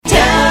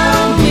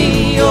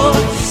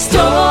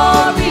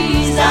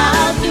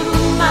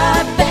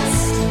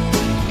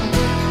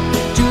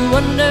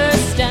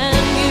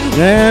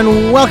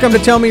And welcome to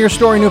Tell Me Your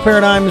Story, New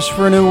Paradigms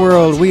for a New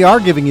World. We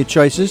are giving you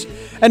choices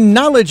and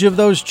knowledge of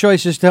those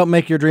choices to help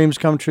make your dreams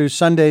come true.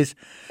 Sundays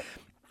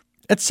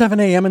at 7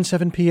 a.m. and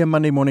 7 p.m.,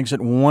 Monday mornings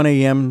at 1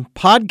 a.m.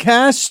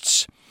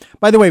 Podcasts.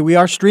 By the way, we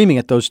are streaming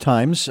at those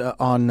times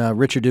on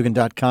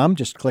richarddugan.com.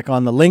 Just click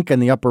on the link in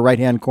the upper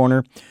right-hand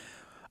corner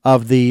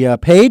of the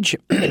page,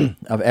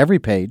 of every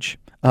page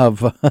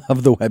of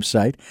the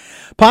website.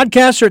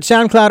 Podcasts are at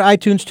SoundCloud,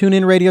 iTunes,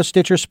 TuneIn Radio,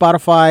 Stitcher,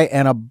 Spotify,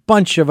 and a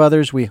bunch of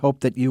others. We hope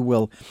that you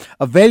will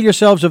avail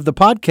yourselves of the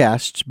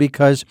podcasts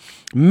because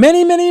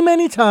many, many,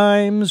 many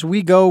times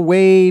we go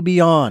way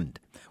beyond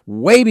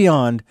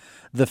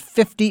the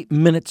 50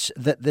 minutes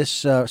that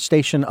this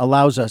station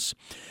allows us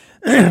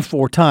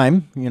for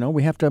time. You know,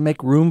 we have to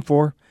make room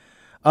for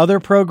other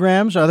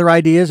programs, other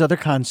ideas, other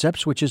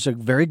concepts, which is a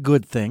very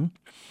good thing.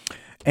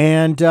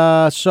 And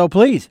so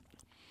please,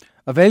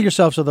 avail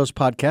yourselves of those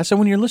podcasts. And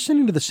when you're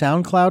listening to the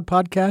SoundCloud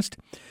podcast,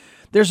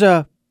 there's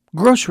a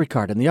grocery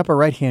cart in the upper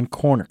right-hand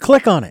corner.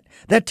 Click on it.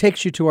 That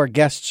takes you to our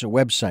guest's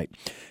website.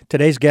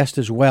 Today's guest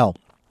as well,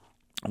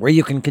 where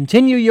you can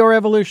continue your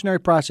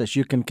evolutionary process.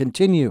 You can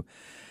continue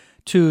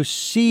to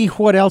see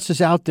what else is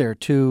out there,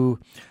 to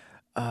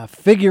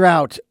figure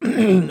out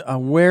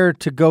where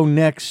to go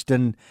next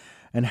and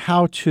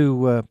how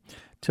to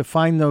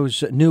find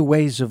those new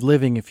ways of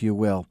living, if you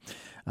will.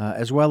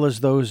 As well as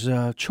those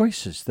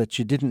choices that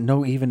you didn't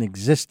know even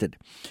existed.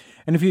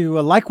 And if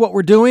you like what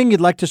we're doing, you'd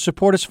like to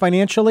support us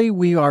financially,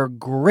 we are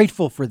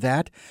grateful for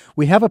that.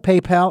 We have a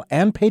PayPal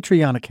and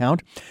Patreon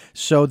account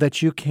so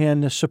that you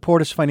can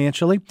support us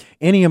financially.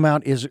 Any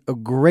amount is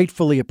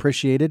gratefully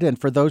appreciated. And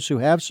for those who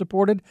have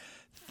supported,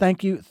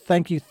 thank you,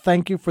 thank you,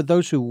 thank you. For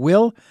those who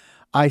will,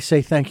 I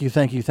say thank you,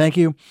 thank you, thank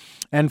you.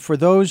 And for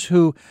those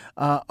who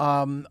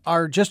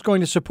are just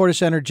going to support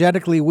us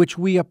energetically, which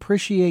we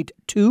appreciate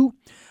too,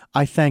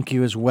 I thank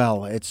you as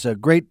well. It's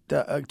great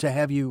to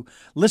have you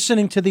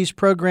listening to these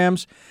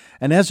programs.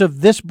 And as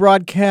of this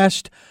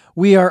broadcast,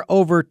 we are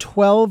over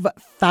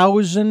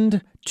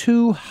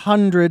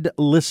 12,200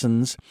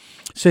 listens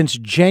since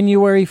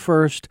January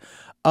 1st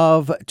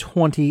of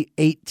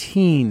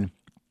 2018.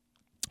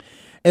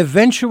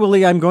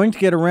 Eventually, I'm going to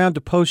get around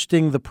to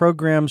posting the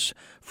programs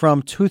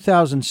from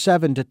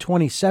 2007 to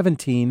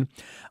 2017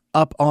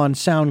 up on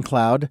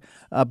SoundCloud,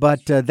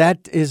 but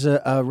that is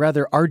a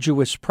rather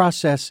arduous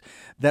process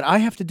that I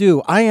have to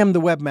do. I am the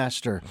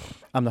webmaster.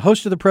 I'm the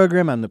host of the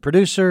program. I'm the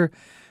producer,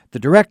 the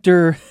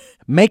director,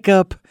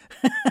 makeup,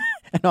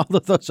 and all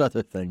of those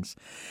other things.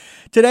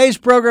 Today's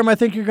program, I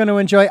think you're going to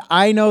enjoy.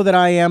 I know that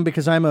I am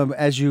because I'm,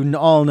 as you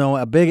all know,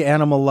 a big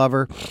animal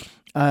lover.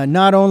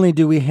 Not only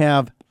do we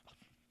have,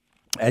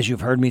 as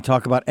you've heard me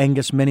talk about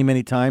Angus many,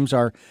 many times,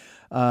 our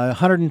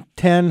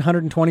 110,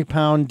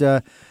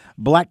 120-pound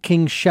Black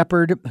King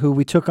Shepherd, who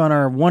we took on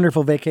our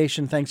wonderful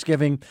vacation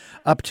Thanksgiving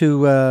up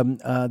to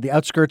the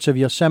outskirts of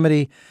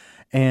Yosemite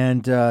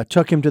and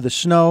took him to the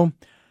snow.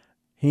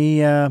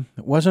 He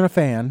wasn't a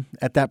fan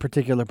at that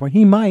particular point.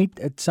 He might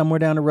at somewhere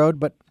down the road,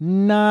 but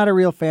not a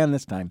real fan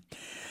this time.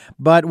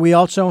 But we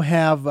also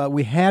have,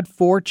 we had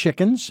 4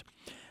 chickens.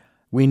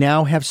 We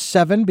now have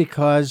 7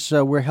 because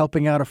we're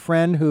helping out a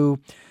friend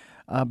who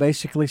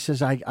basically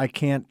says, I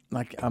can't,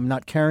 like, I'm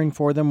not caring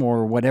for them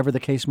or whatever the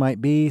case might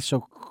be,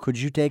 so could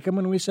you take them?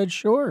 And we said,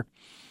 sure.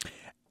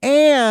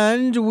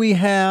 And we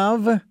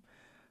have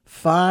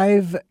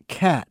 5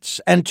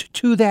 cats. And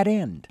to that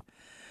end,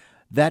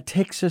 that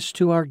takes us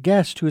to our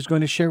guest who is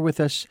going to share with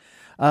us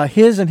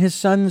his and his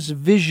son's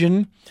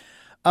vision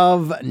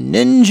of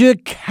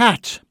Ninja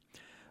Cat,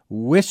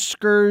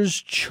 Whisker's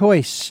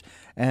Choice.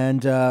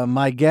 And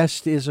my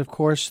guest is, of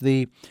course,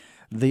 the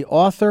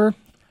author,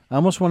 I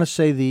almost want to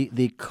say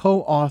the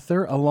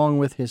co-author, along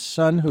with his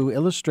son who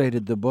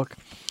illustrated the book,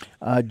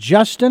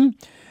 Justin.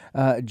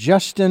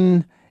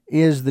 Justin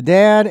is the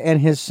dad, and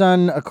his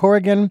son,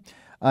 Corrigan,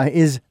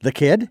 is the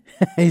kid.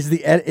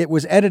 It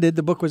was edited.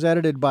 The book was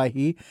edited by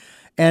he.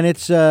 And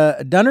it's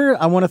Dunner.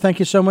 I want to thank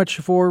you so much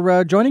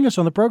for joining us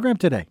on the program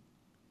today.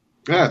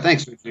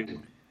 Thanks, Richard.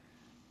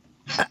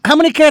 How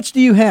many cats do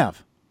you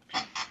have?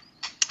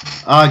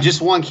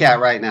 Just one cat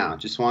right now.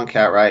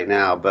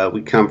 But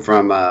we come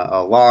from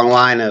a long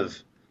line of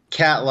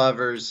cat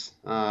lovers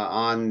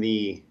on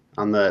the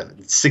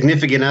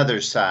significant other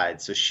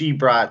side. So she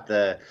brought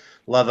the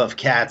love of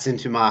cats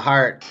into my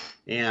heart,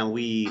 and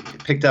we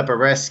picked up a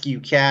rescue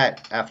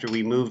cat after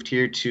we moved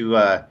here to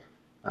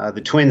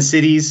the Twin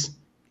Cities.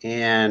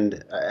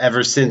 And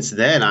ever since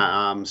then,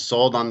 I'm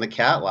sold on the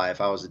cat life.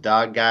 I was a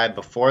dog guy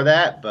before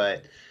that,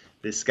 but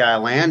this guy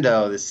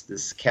Lando,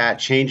 this cat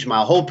changed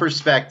my whole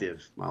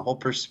perspective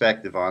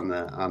on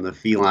the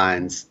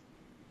felines.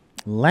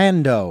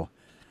 Lando.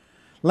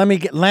 Let me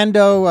get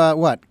Lando.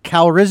 What?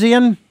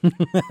 Calrissian?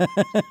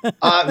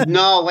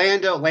 No,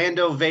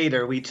 Lando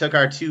Vader. We took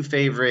our 2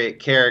 favorite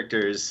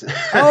characters.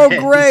 Oh,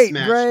 great.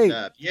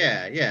 Up.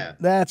 Yeah.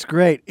 That's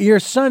great. Your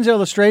son's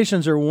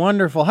illustrations are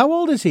wonderful. How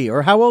old is he,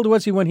 or how old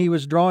was he when he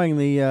was drawing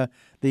the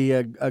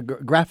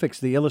graphics,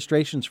 the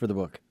illustrations for the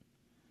book?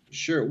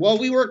 Sure. Well,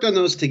 we worked on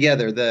those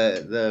together.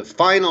 The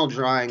final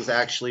drawings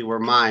actually were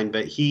mine,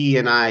 but he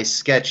and I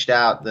sketched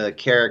out the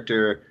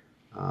character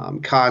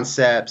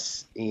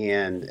concepts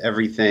and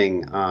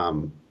everything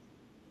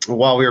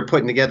while we were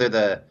putting together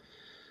the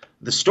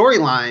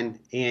storyline.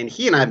 And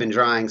he and I have been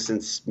drawing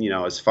since,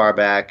 as far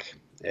back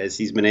as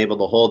he's been able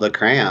to hold a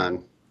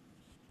crayon.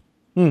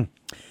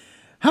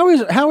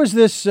 How has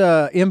this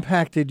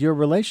impacted your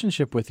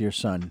relationship with your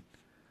son?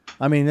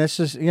 I mean, this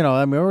is,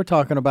 we're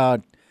talking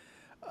about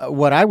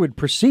what I would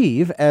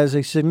perceive as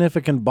a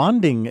significant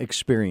bonding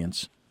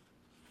experience.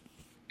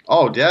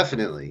 Oh,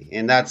 definitely.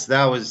 And that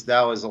was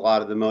a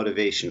lot of the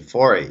motivation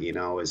for it,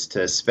 is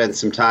to spend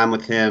some time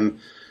with him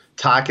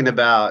talking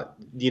about,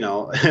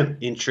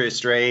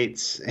 interest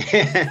rates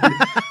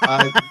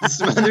and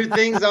some other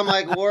things. I'm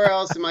like, where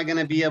else am I going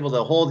to be able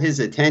to hold his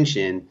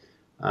attention,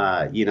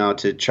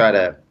 to try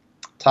to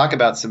talk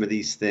about some of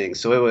these things.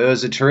 So it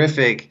was a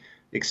terrific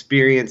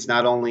experience,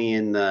 not only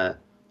in the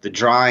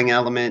drawing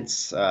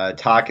elements,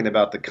 talking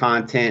about the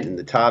content and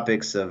the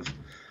topics of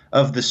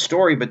the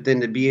story, but then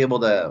to be able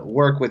to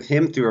work with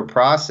him through a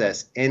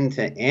process end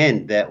to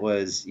end that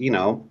was,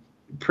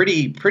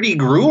 pretty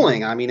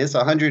grueling. I mean, it's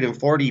a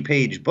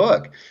 140-page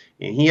book,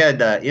 and he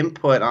had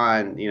input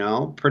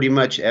on, pretty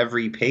much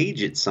every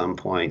page at some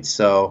point.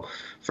 So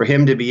for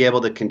him to be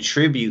able to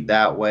contribute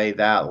that way,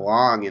 that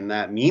long, and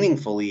that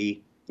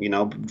meaningfully,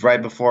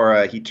 right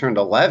before he turned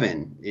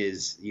 11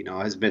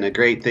 has been a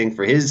great thing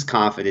for his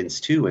confidence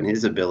too, and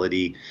his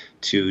ability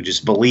to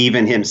just believe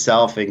in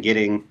himself and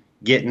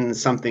getting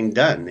something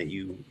done that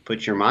you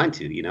put your mind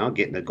to,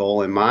 getting a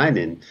goal in mind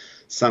and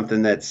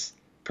something that's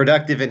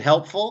productive and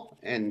helpful,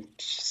 and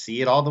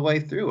see it all the way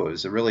through. It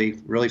was a really,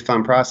 really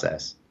fun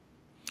process.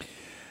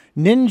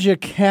 Ninja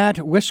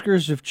Cat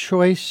Whiskers of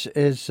Choice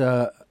is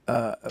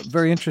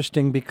very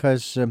interesting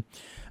because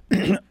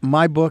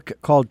my book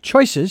called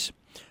Choices,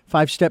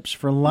 5 Steps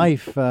for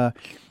Life.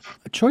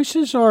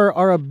 Choices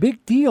are a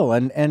big deal.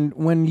 And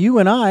when you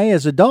and I,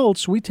 as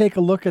adults, we take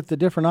a look at the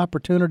different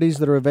opportunities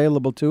that are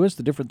available to us,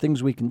 the different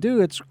things we can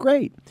do, it's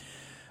great.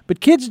 But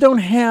kids don't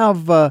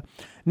have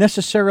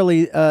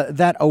necessarily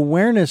that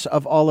awareness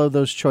of all of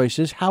those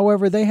choices.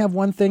 However, they have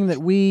one thing that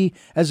we,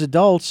 as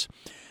adults,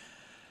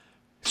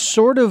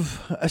 sort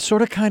of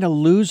kind of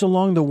lose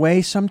along the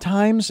way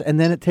sometimes, and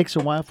then it takes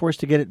a while for us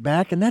to get it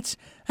back, and that's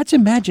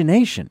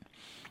imagination.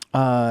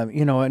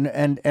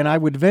 And I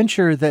would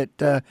venture that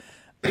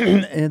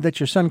that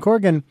your son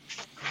Corgan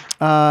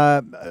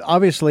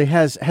obviously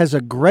has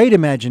a great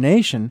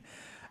imagination,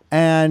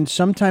 and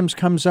sometimes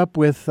comes up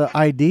with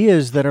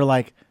ideas that are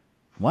like,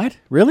 what,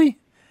 really?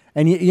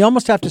 And you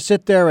almost have to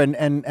sit there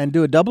and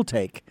do a double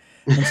take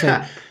and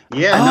say,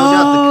 yeah, no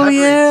doubt. Oh,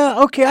 yeah,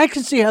 okay, I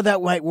can see how that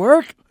might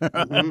work.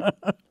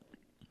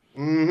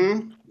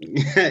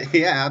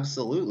 Yeah,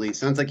 absolutely.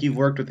 Sounds like you've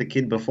worked with a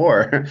kid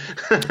before.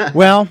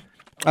 Well,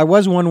 I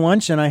was one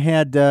once, and I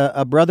had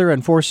a brother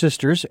and 4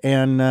 sisters,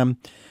 and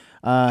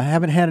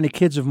haven't had any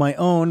kids of my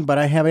own, but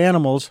I have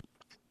animals,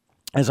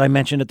 as I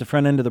mentioned at the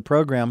front end of the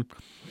program.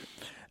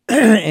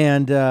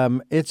 And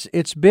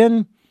it's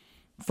been,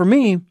 for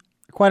me,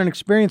 quite an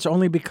experience,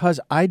 only because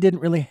I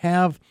didn't really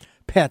have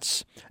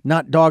pets,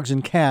 not dogs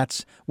and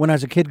cats, when I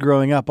was a kid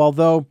growing up.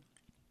 Although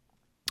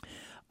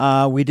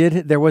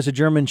there was a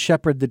German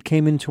Shepherd that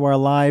came into our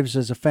lives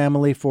as a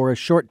family for a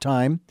short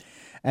time,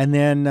 and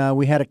then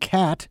we had a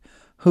cat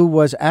who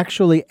was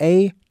actually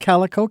a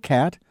calico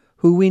cat,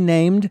 who we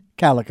named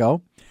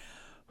Calico,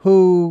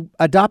 who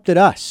adopted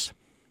us.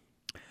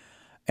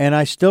 And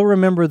I still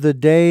remember the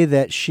day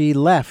that she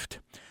left.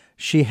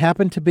 She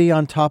happened to be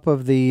on top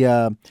of the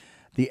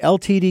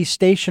LTD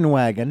station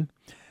wagon,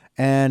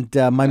 and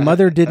my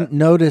mother didn't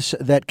notice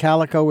that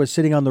Calico was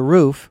sitting on the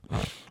roof,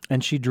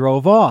 and she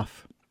drove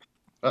off.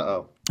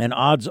 Uh-oh. And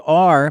odds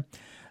are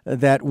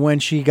that when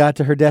she got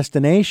to her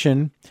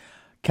destination,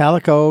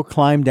 Calico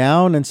climbed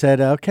down and said,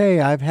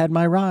 "Okay, I've had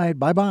my ride.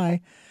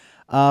 Bye-bye."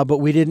 But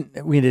we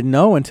didn't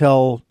know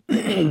until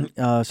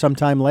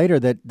sometime later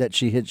that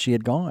she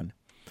had gone.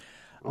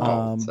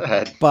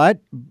 Sad.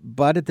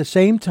 But at the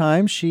same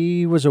time,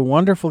 she was a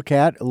wonderful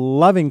cat,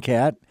 loving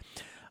cat,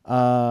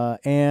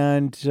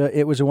 and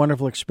it was a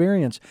wonderful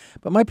experience.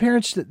 But my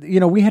parents,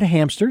 we had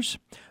hamsters.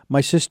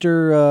 My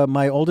sister,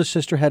 my oldest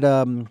sister, had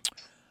a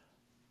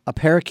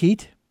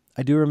parakeet.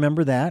 I do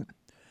remember that,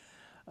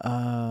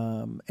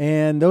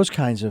 and those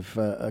kinds of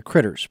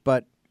critters.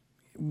 But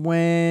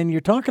when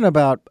you're talking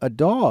about a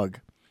dog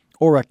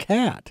or a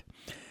cat,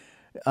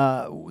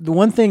 the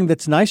one thing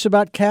that's nice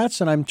about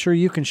cats, and I'm sure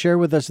you can share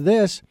with us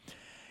this,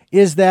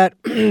 is that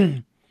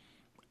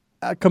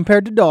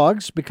compared to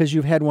dogs, because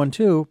you've had one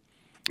too,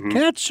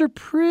 cats are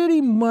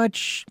pretty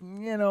much,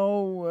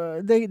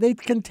 they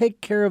can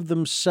take care of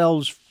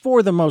themselves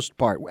for the most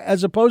part,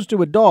 as opposed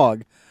to a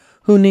dog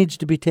who needs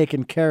to be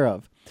taken care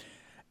of.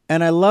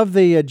 And I love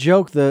the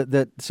joke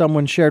that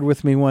someone shared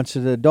with me once.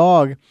 The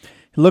dog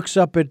looks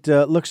up at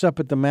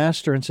the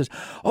master and says,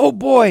 "Oh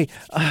boy,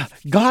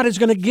 God is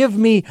going to give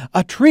me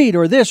a treat,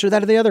 or this or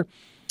that or the other."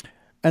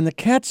 And the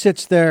cat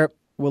sits there.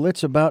 "Well,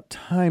 it's about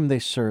time they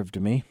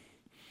served me."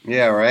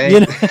 Yeah, right.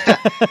 You know?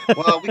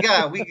 Well,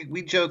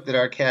 we joke that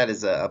our cat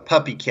is a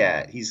puppy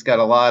cat. He's got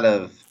a lot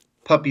of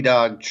puppy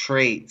dog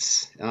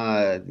traits.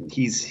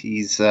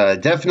 He's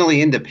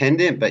definitely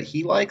independent, but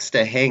he likes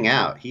to hang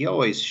out. He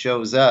always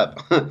shows up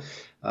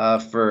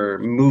for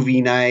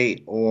movie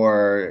night,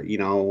 or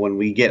when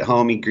we get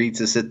home, he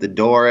greets us at the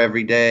door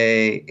every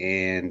day,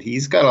 and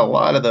he's got a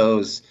lot of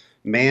those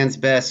man's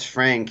best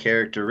friend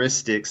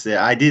characteristics that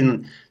I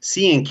didn't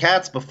see in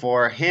cats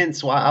before,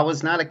 hence why I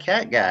was not a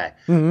cat guy.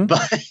 Mhm.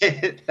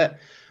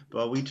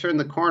 But we turned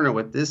the corner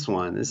with this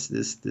one.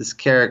 This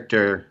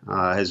character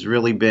has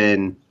really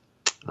been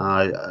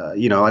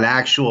an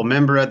actual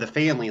member of the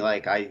family,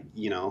 like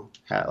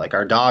like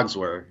our dogs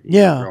were.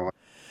 Yeah. Growing up.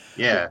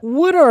 Yeah.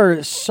 What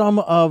are some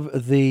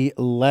of the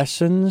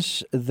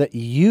lessons that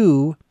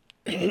you,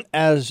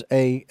 as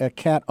a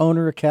cat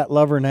owner, a cat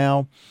lover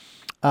now,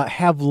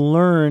 have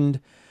learned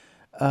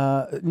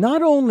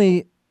not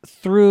only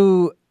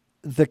through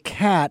the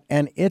cat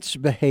and its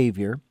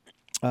behavior,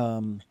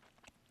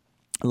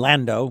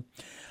 Lando,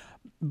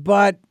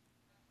 but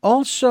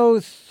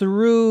also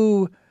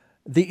through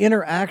the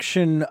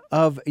interaction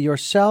of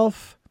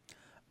yourself,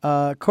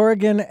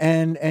 Corrigan,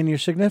 and your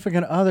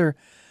significant other,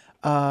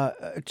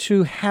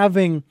 to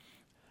having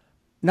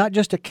not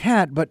just a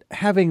cat, but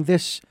having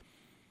this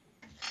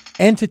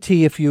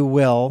entity, if you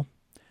will.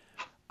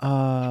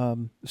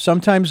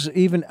 Sometimes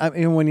even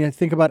when you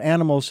think about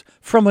animals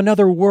from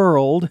another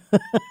world,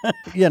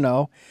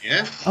 Yeah.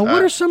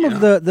 what are some of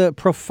the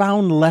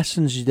profound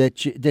lessons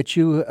that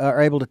you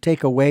are able to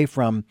take away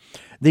from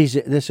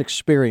this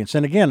experience?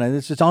 And again,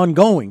 it's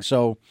ongoing.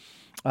 So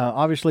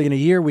obviously, in a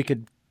year we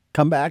could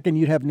come back and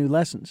you'd have new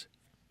lessons.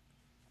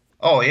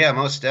 Oh yeah,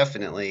 most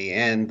definitely.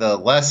 And the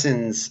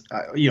lessons,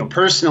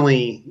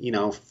 personally,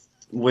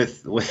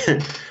 with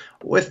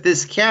with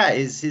this cat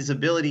is his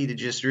ability to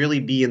just really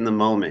be in the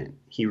moment.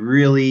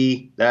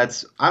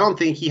 I don't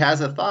think he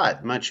has a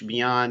thought much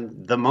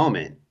beyond the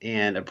moment,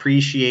 and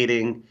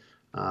appreciating,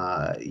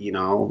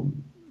 the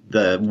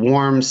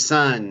warm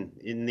sun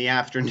in the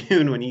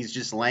afternoon when he's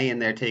just laying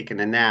there taking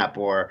a nap,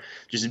 or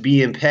just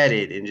being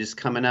petted and just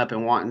coming up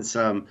and wanting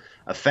some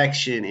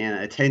affection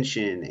and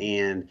attention.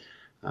 And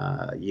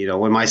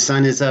when my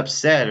son is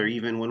upset, or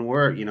even when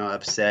we're,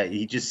 upset,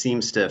 he just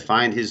seems to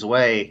find his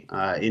way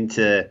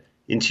into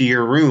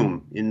your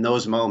room in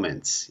those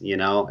moments,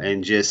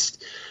 and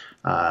just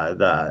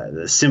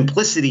the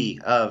simplicity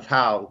of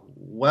how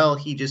well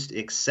he just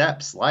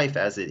accepts life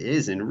as it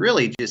is, and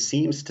really just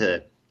seems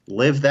to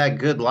live that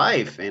good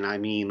life. And I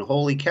mean,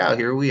 holy cow,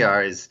 here we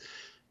are as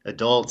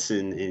adults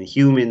and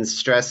humans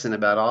stressing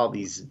about all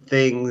these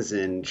things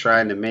and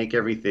trying to make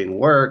everything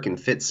work and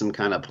fit some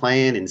kind of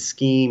plan and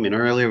scheme. And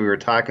earlier we were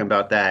talking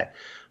about that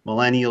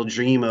millennial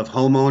dream of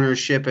home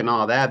ownership and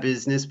all that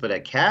business. But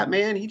a cat,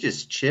 man, he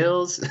just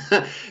chills.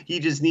 He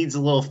just needs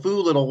a little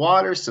food, little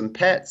water, some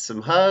pets,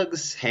 some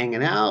hugs,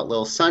 hanging out,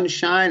 little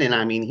sunshine. And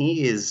I mean,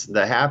 he is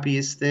the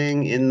happiest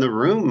thing in the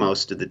room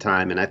most of the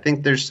time. And I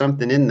think there's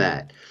something in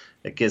that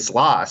gets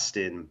lost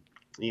in,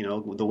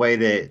 the way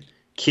that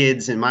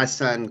kids and my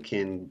son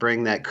can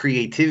bring that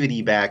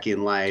creativity back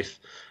in life.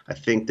 I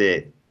think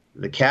that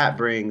the cat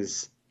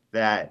brings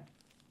that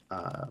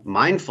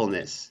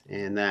mindfulness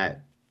and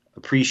that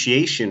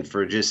appreciation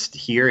for just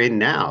here and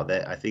now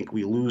that I think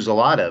we lose a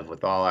lot of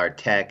with all our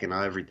tech and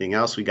everything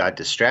else we got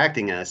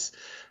distracting us.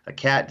 A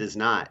cat does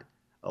not.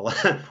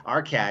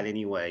 Our cat,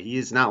 anyway, he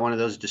is not one of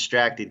those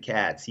distracted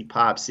cats. He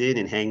pops in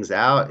and hangs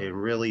out and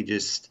really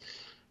just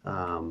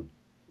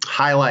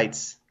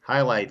highlights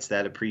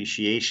that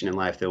appreciation in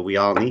life that we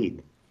all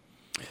need.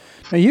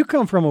 Now, you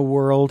come from a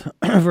world,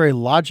 a very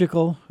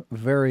logical,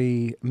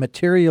 very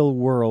material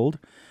world,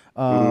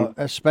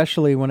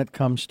 especially when it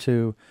comes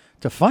to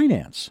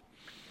finance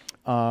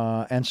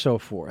and so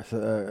forth.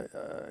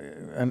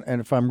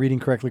 And if I'm reading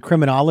correctly,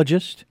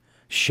 criminologist,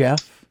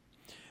 chef,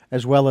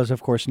 as well as,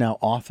 of course, now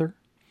author,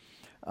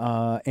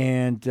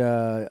 and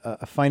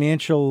a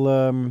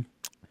financial,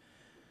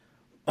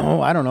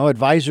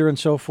 advisor and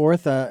so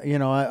forth.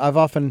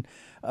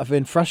 I've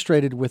been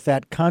frustrated with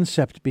that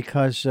concept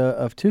because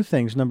of two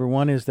things. Number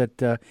one is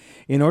that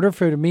in order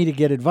for me to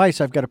get advice,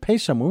 I've got to pay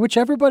someone, which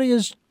everybody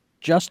is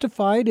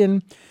justified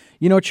in,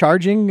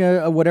 charging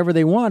whatever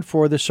they want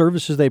for the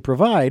services they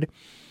provide.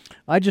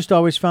 I just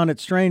always found it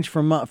strange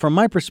from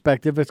my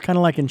perspective. It's kind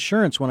of like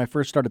insurance when I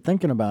first started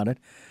thinking about it.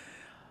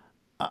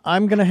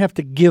 I'm going to have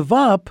to give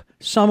up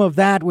some of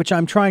that which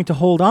I'm trying to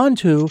hold on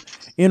to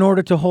in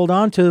order to hold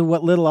on to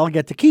what little I'll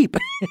get to keep.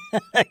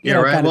 Yeah,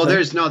 right. Well,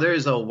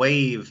 there's a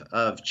wave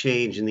of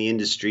change in the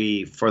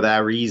industry for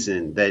that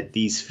reason, that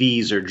these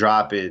fees are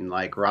dropping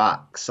like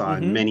rocks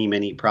on many,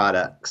 many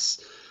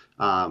products.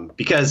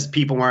 Because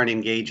people weren't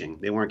engaging.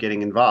 They weren't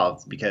getting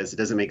involved, because it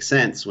doesn't make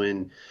sense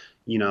when,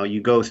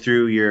 you go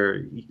through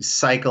your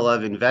cycle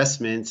of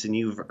investments and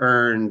you've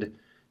earned,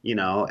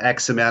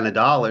 X amount of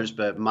dollars,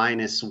 but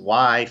minus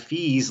Y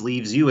fees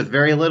leaves you with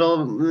very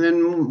little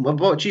than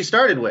what you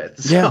started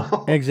with. So. Yeah,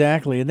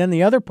 exactly. And then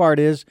the other part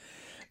is,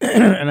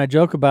 and I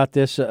joke about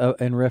this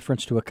in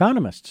reference to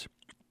economists,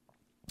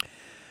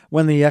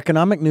 when the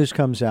economic news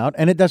comes out,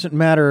 and it doesn't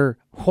matter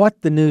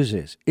what the news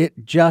is,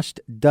 it just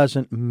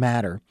doesn't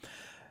matter.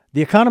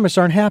 The economists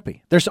aren't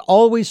happy. There's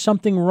always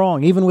something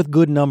wrong, even with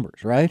good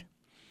numbers, right?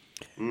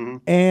 Mm-hmm.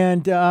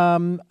 And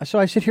so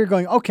I sit here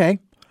going, okay,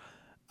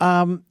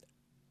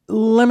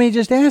 let me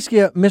just ask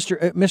you,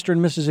 Mr.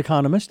 and Mrs.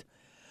 Economist,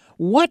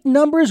 what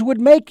numbers would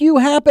make you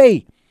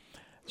happy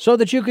so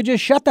that you could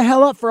just shut the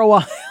hell up for a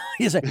while?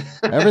 You say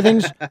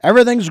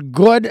everything's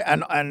good,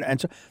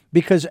 and so,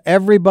 because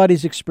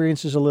everybody's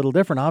experience is a little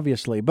different,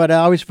 obviously. But I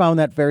always found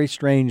that very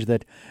strange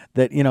that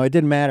it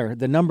didn't matter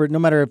the number, no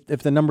matter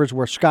if the numbers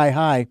were sky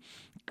high,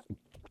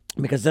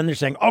 because then they're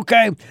saying,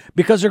 okay,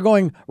 because they're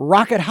going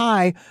rocket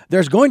high,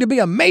 there's going to be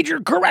a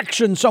major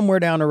correction somewhere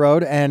down the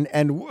road, and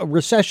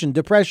recession,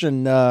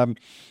 depression,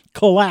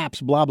 collapse,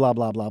 blah blah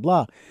blah blah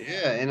blah.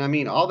 Yeah, and I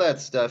mean all that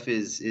stuff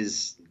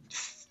is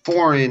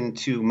foreign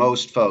to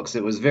most folks.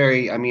 It was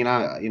very,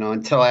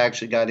 until I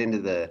actually got into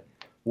the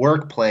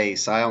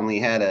workplace, I only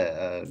had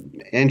a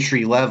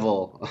entry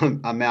level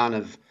amount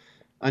of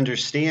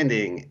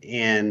understanding.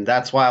 And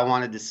that's why I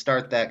wanted to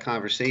start that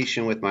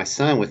conversation with my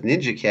son, with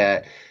Ninja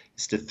Cat,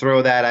 is to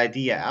throw that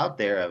idea out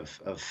there of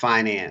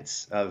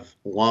finance, of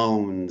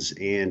loans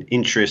and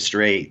interest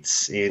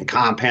rates and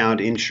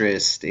compound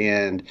interest,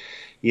 and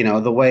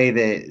the way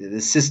that the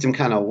system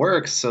kind of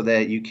works, so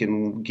that you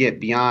can get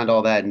beyond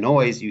all that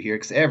noise you hear,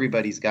 because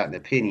everybody's got an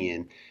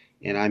opinion.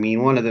 And I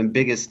mean, one of the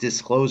biggest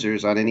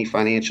disclosures on any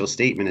financial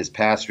statement is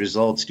past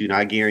results do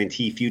not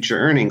guarantee future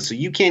earnings. So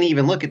you can't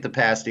even look at the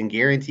past and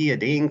guarantee a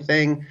dang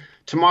thing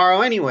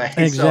tomorrow anyway.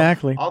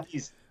 Exactly. So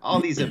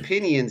all these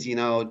opinions,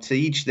 to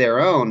each their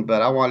own.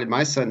 But I wanted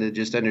my son to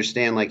just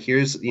understand, like,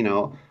 here's,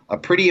 a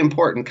pretty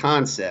important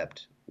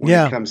concept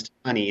when it comes to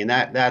money, and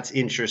that's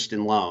interest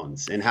in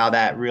loans, and how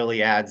that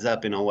really adds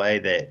up in a way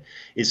that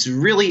is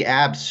really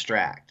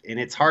abstract, and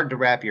it's hard to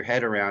wrap your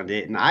head around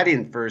it. And I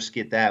didn't first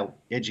get that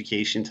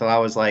education till I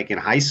was like in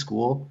high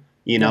school,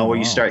 where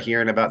you start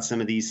hearing about some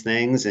of these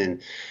things,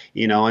 and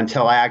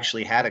until I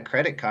actually had a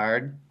credit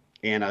card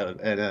and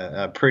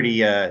a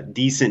pretty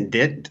decent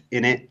dent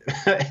in it,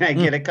 and I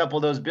get a couple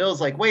of those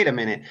bills, like, wait a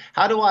minute,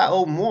 how do I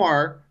owe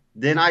more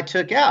than I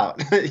took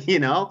out?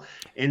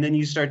 And then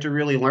you start to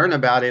really learn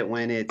about it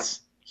when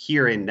it's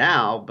here and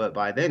now, but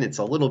by then it's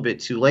a little bit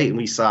too late. And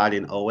we saw it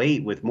in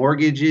 2008 with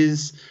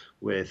mortgages,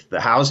 with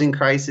the housing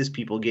crisis,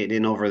 people getting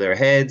in over their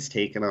heads,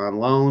 taking on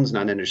loans,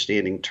 not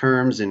understanding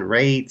terms and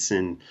rates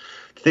and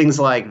things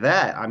like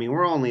that. I mean,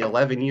 we're only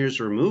 11 years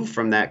removed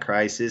from that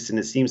crisis, and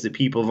it seems that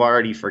people have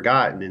already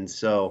forgotten. And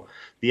so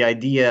the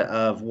idea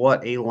of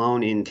what a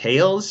loan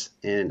entails,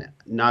 and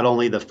not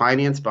only the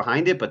finance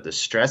behind it, but the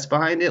stress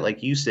behind it,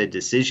 like you said,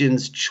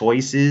 decisions,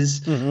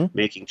 choices,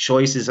 making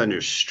choices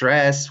under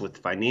stress, with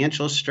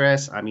financial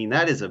stress. I mean,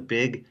 that is a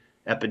big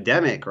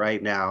epidemic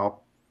right now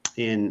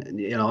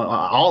in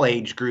all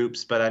age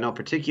groups, but I know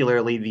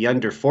particularly the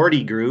under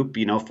 40 group,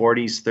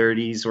 40s,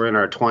 30s, we're in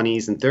our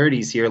 20s and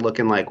 30s here,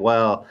 looking like,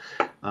 well,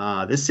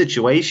 this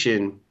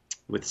situation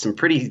with some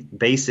pretty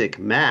basic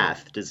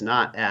math does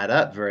not add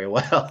up very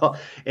well.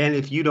 And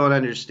if you don't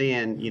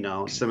understand,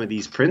 some of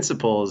these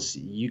principles,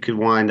 you could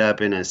wind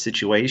up in a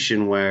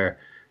situation where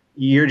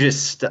you're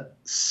just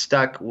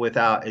stuck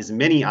without as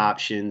many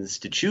options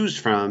to choose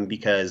from,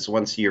 because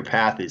once your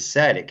path is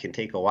set, it can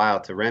take a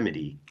while to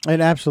remedy. It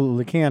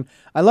absolutely can.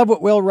 I love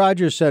what Will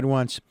Rogers said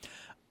once.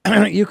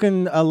 You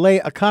can lay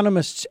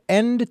economists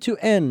end to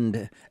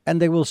end,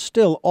 and they will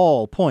still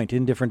all point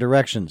in different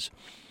directions.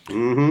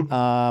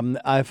 Mm-hmm.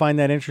 I find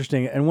that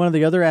interesting. And one of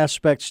the other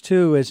aspects,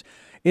 too, is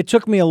it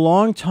took me a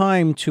long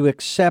time to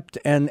accept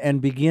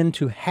and begin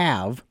to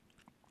have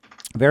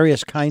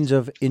various kinds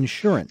of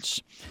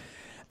insurance.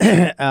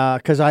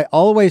 Because I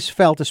always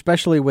felt,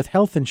 especially with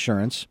health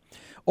insurance,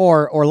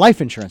 or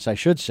life insurance, I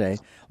should say,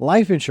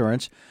 life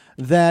insurance,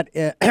 that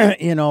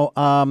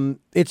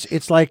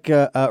it's like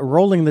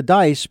rolling the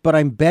dice, but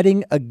I'm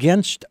betting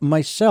against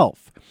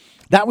myself.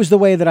 That was the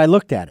way that I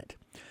looked at it,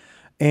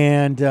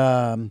 and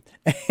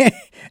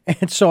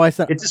so I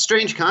thought it's a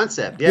strange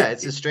concept. Yeah,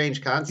 it's a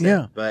strange concept.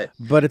 Yeah,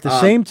 but at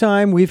the same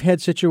time, we've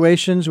had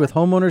situations with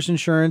homeowners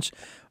insurance,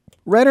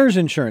 renters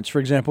insurance, for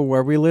example,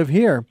 where we live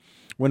here.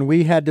 When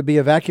we had to be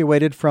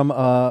evacuated from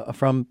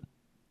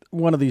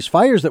one of these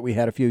fires that we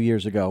had a few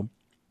years ago,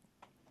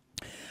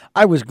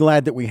 I was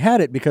glad that we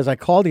had it, because I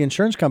called the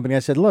insurance company. I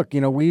said, look,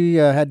 we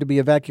had to be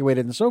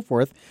evacuated and so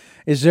forth.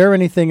 Is there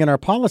anything in our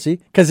policy?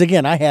 Because,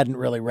 again, I hadn't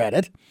really read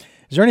it.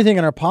 Is there anything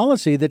in our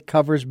policy that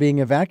covers being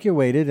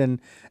evacuated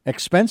and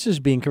expenses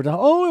being covered?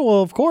 Oh,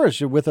 well, of course,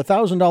 with a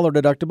 $1,000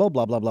 deductible,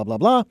 blah, blah, blah, blah,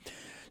 blah.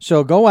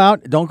 So go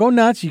out, don't go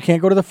nuts. You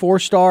can't go to the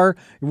 4-star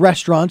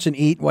restaurants and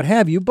eat, what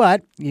have you,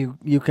 but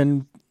you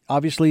can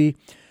obviously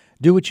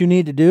do what you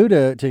need to do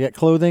to get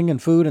clothing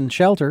and food and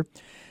shelter.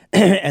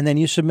 And then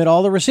you submit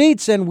all the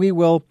receipts, and we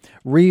will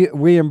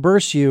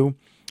reimburse you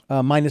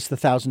minus the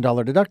 $1,000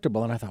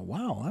 deductible. And I thought,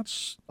 wow,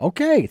 that's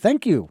okay.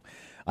 Thank you.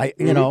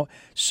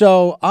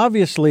 So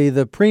obviously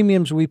the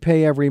premiums we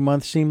pay every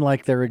month seem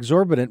like they're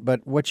exorbitant,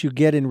 but what you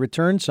get in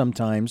return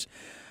sometimes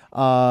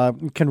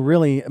can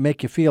really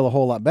make you feel a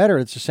whole lot better.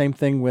 It's the same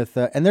thing with,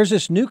 and there's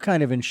this new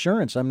kind of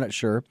insurance. I'm not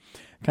sure,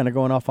 kind of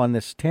going off on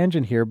this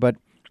tangent here, but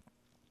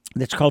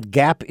it's called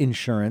gap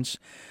insurance,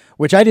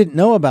 which I didn't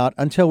know about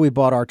until we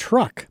bought our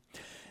truck.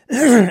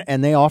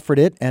 And they offered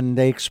it and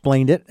they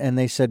explained it. And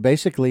they said,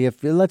 basically,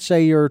 if let's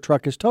say your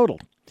truck is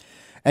totaled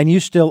and you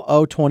still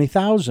owe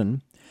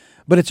 $20,000,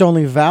 but it's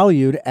only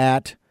valued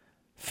at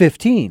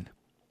 $15,000,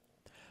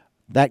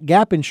 that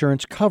gap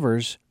insurance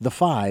covers the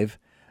 $5,000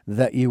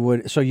 that you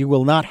would, so you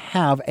will not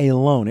have a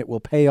loan. It will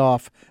pay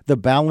off the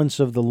balance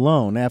of the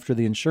loan after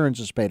the insurance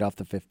is paid off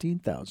the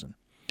 $15,000.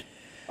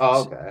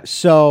 Oh, okay.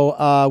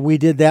 So we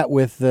did that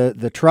with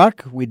the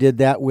truck. We did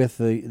that with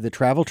the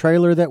travel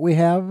trailer that we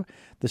have,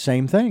 the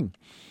same thing.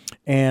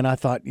 And I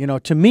thought,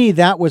 to me,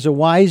 that was a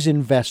wise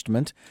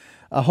investment,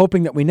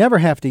 hoping that we never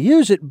have to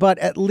use it. But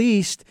at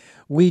least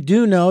we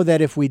do know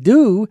that if we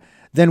do,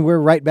 then we're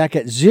right back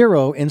at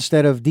zero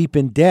instead of deep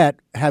in debt,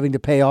 having to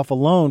pay off a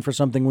loan for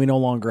something we no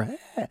longer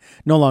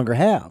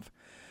have.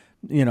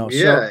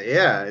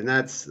 Yeah, and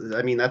that's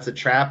a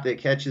trap that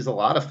catches a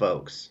lot of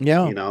folks.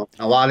 Yeah,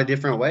 a lot of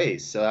different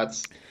ways.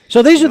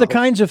 So these are the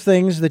kinds of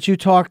things that you've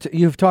talked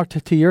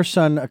to your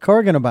son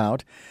Corrigan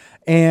about,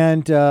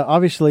 and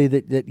obviously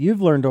that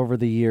you've learned over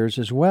the years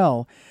as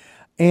well.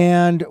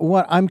 And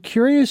what I'm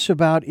curious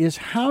about is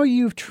how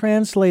you've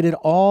translated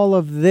all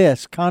of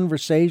this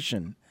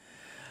conversation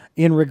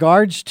in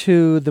regards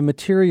to the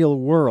material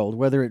world,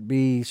 whether it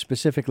be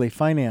specifically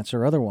finance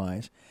or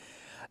otherwise,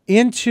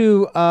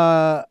 into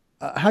how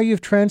you've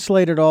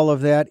translated all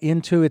of that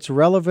into its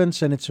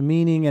relevance and its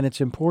meaning and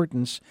its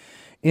importance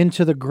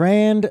into the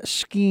grand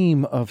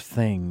scheme of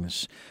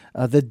things,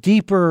 the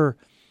deeper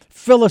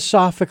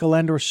philosophical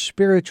and or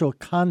spiritual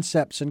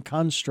concepts and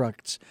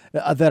constructs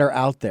that are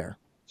out there.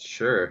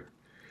 Sure.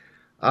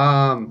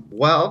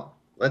 Well,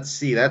 let's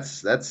see.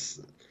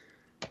 That's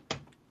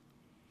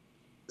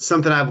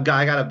something I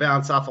got to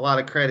bounce off a lot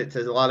of credit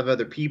to a lot of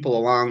other people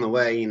along the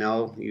way.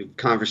 You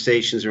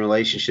conversations and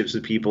relationships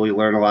with people, you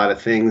learn a lot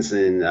of things.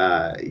 And,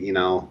 I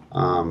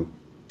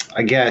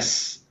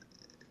guess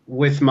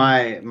with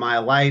my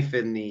life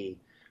and the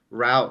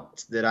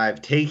route that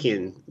I've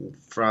taken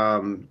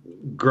from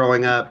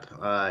growing up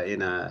in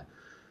the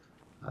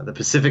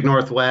Pacific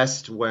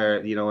Northwest, where,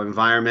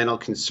 environmental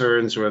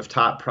concerns were of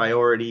top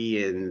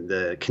priority, and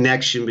the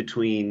connection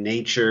between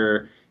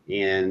nature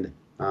and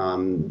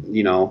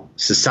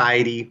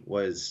society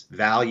was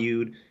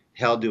valued,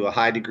 held to a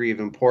high degree of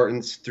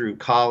importance through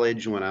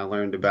college, when I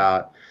learned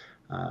about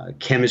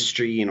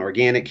chemistry and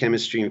organic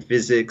chemistry and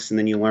physics. And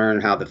then you learn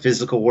how the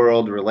physical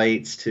world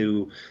relates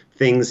to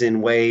things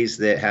in ways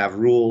that have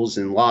rules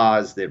and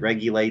laws that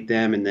regulate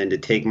them. And then to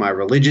take my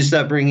religious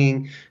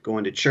upbringing,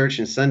 going to church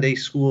and Sunday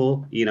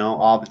school,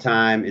 all the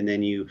time. And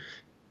then you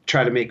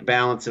try to make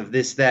balance of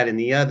this, that, and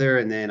the other.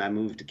 And then I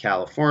moved to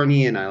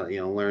California, and I,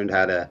 learned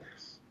how to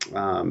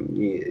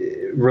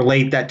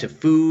relate that to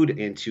food,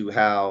 and to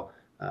how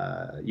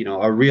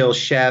a real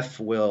chef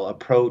will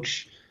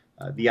approach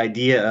the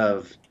idea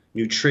of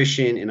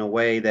nutrition in a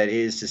way that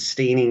is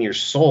sustaining your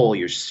soul,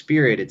 your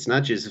spirit. It's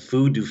not just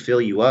food to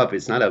fill you up.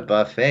 It's not a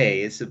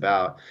buffet. It's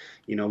about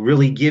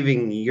really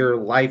giving your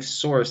life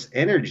source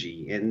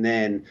energy. And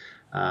then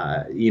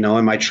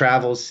in my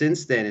travels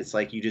since then, it's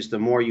like the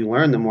more you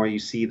learn, the more you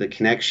see the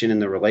connection and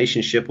the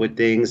relationship with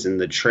things and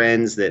the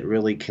trends that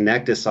really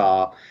connect us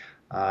all.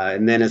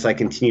 And then as I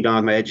continued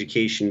on my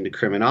education into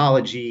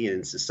criminology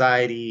and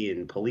society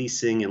and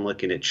policing, and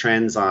looking at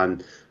trends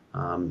on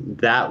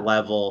that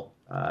level,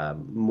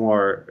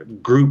 more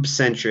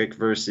group-centric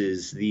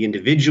versus the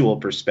individual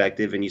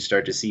perspective, and you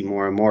start to see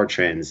more and more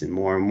trends and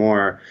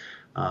more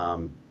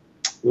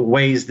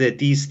ways that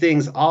these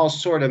things all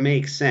sort of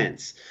make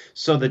sense.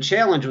 So the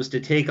challenge was to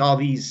take all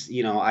these,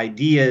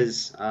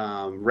 ideas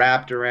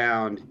wrapped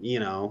around,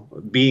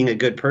 being a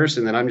good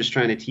person that I'm just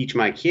trying to teach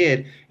my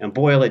kid, and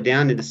boil it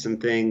down into some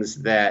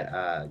things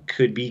that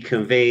could be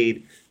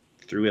conveyed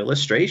through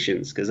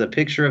illustrations, because a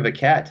picture of a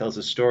cat tells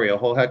a story a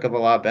whole heck of a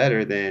lot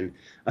better than,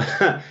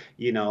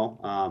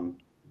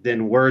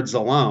 than words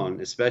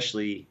alone,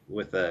 especially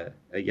with a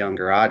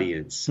younger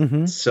audience.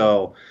 Mm-hmm.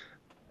 So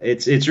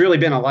it's really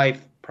been a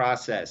life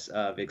process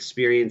of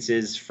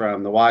experiences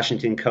from the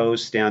Washington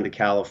coast down to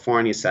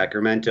California,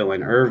 Sacramento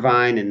and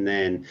Irvine, and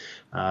then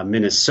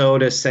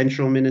Minnesota,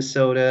 central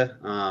Minnesota,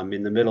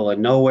 in the middle of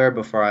nowhere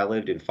before I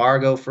lived in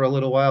Fargo for a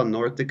little while,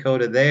 North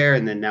Dakota there,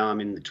 and then now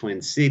I'm in the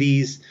Twin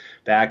Cities,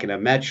 back in a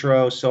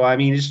metro. So,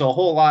 just a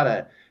whole lot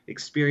of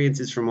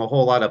experiences from a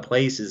whole lot of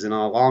places, and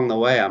along the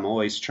way, I'm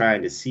always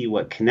trying to see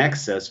what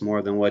connects us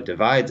more than what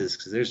divides us,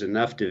 because there's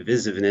enough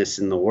divisiveness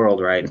in the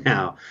world right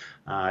now.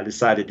 I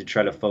decided to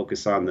try to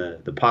focus on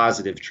the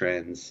positive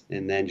trends,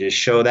 and then just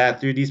show that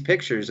through these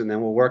pictures. And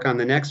then we'll work on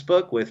the next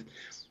book with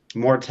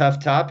more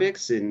tough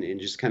topics, and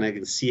just kind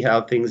of see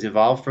how things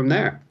evolve from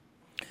there.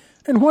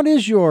 And what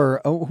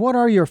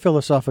are your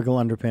philosophical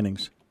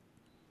underpinnings?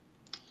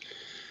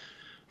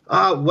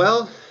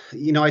 Well,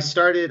 I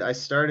started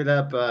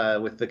up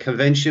with the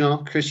conventional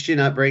Christian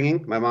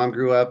upbringing. My mom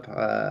grew up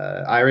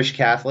Irish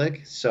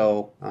Catholic,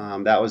 so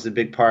that was a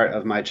big part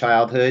of my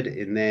childhood.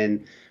 And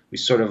then we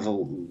sort of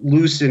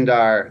loosened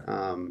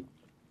our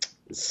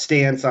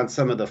stance on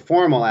some of the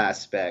formal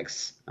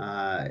aspects.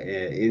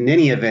 In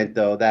any event,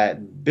 though,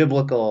 that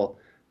biblical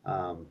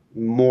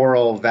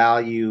moral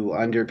value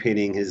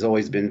underpinning has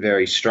always been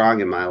very strong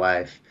in my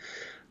life.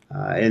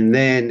 And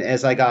then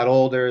as I got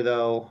older,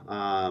 though,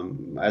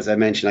 as I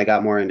mentioned, I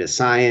got more into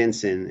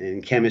science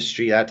and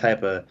chemistry, that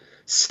type of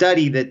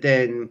study that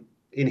then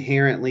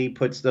inherently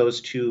puts those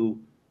two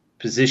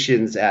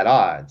positions at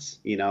odds,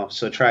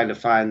 so trying to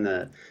find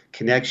the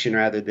connection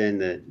rather than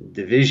the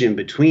division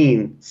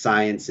between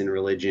science and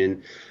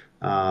religion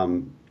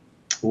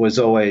was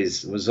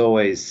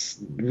always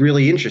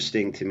really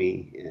interesting to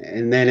me.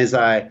 And then as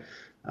I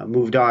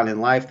moved on in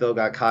life, though,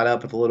 got caught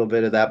up with a little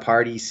bit of that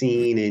party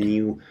scene, and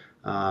you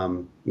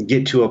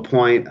get to a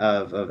point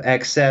of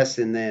excess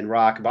and then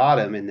rock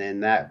bottom. And then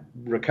that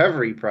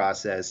recovery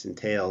process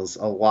entails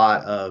a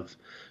lot of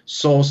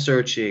soul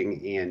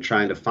searching and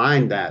trying to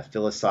find that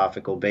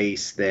philosophical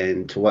base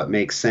then to what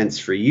makes sense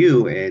for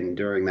you. And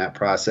during that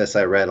process,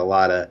 I read a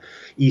lot of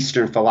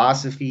Eastern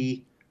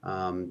philosophy,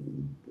 a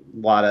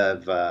lot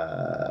of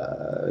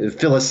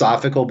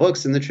philosophical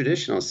books in the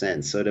traditional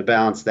sense. So to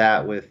balance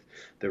that with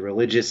the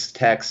religious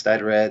text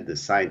I'd read, the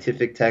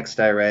scientific text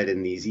I read,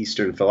 and these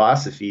Eastern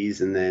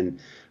philosophies, and then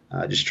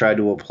just tried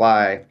to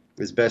apply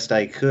as best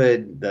I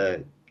could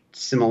the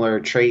similar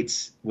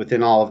traits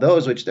within all of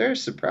those, which there are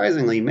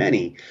surprisingly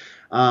many,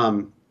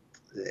 and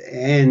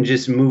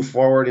just move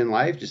forward in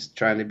life, just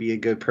trying to be a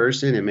good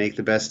person and make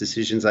the best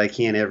decisions I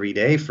can every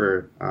day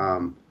for,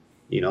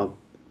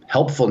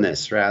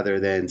 helpfulness rather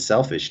than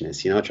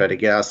selfishness, try to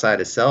get outside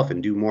of self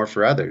and do more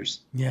for others.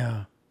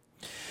 Yeah.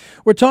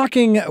 We're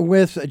talking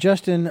with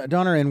Justin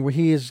Donner, and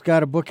he has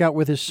got a book out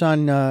with his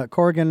son,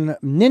 Corrigan,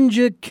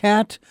 Ninja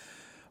Cat,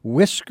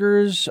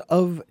 Whiskers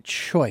of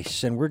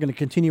Choice. And we're going to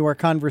continue our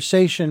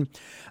conversation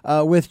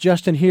with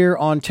Justin here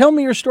on Tell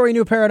Me Your Story,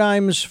 New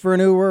Paradigms for a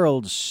New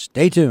World.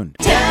 Stay tuned.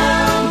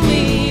 Tell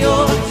me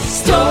your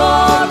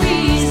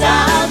stories.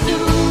 I'll do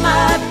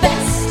my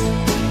best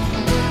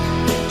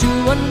to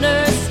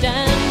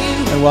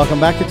understand you. And welcome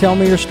back to Tell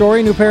Me Your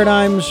Story, New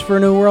Paradigms for a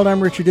New World.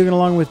 I'm Richard Dugan,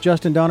 along with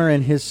Justin Donner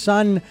and his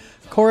son,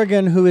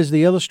 Corrigan, who is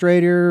the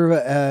illustrator,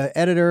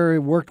 editor,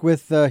 worked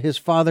with his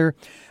father,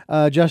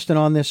 Justin,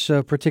 on this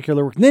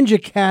particular work,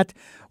 Ninja Cat,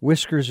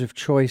 Whiskers of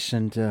Choice.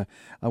 And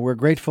we're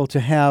grateful to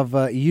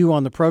have you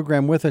on the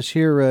program with us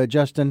here,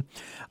 Justin.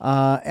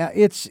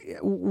 It's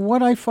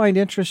what I find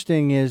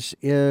interesting is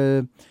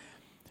the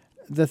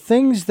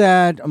things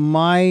that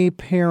my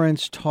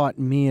parents taught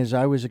me as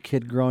I was a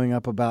kid growing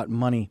up about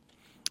money.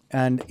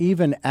 And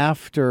even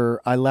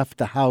after I left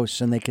the house,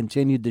 and they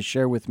continued to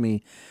share with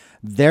me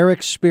their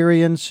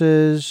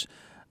experiences,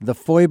 the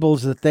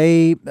foibles that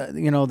they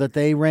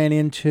ran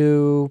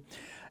into,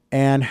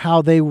 and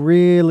how they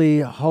really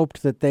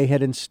hoped that they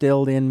had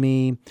instilled in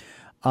me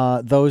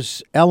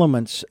those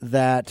elements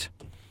that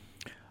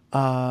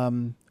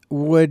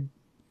would,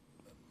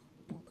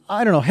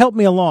 help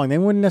me along. They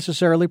wouldn't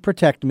necessarily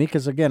protect me,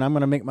 because, again, I'm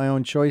going to make my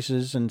own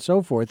choices and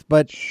so forth.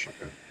 But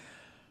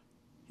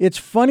it's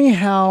funny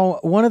how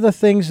one of the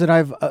things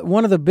that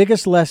one of the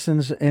biggest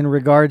lessons in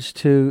regards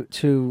to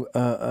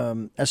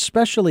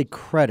especially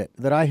credit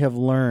that I have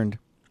learned,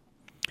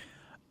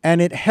 and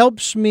it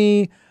helps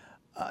me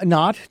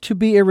not to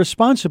be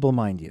irresponsible,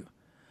 mind you,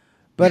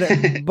 but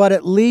but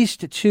at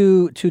least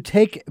to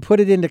put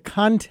it into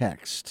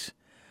context,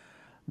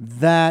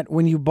 that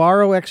when you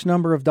borrow X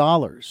number of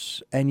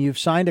dollars and you've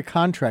signed a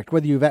contract,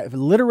 whether you've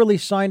literally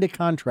signed a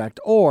contract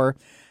or,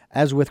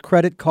 as with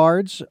credit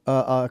cards,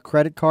 a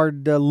credit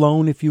card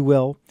loan, if you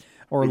will,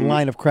 or a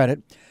line of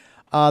credit,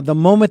 the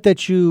moment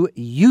that you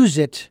use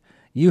it,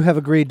 you have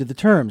agreed to the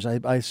terms.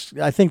 I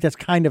think that's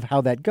kind of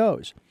how that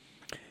goes.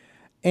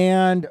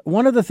 And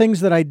one of the things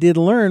that I did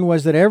learn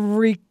was that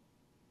every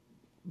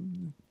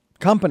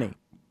company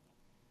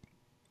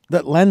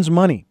that lends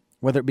money,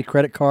 whether it be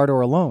credit card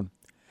or a loan,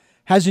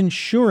 has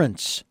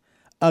insurance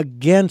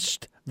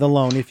against the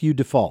loan if you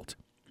default.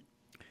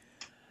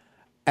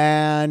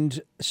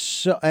 And I've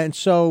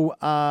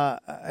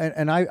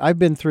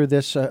been through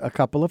this a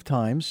couple of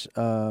times.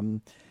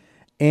 And,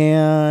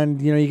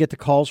 you get the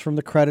calls from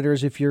the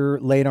creditors if you're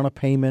late on a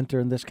payment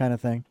or this kind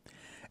of thing.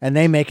 And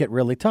they make it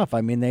really tough.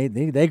 I mean,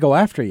 they go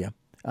after you.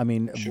 I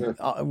mean, sure.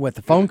 With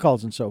the phone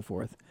calls and so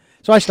forth.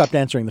 So I stopped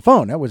answering the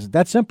phone. That was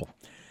that simple.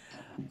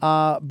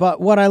 But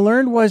what I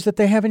learned was that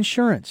they have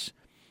insurance.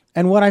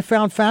 And what I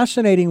found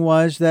fascinating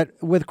was that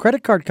with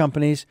credit card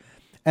companies,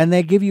 and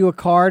they give you a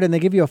card and they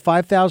give you a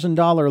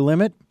 $5,000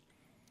 limit,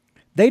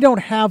 they don't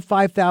have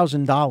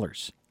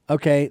 $5,000,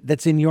 okay,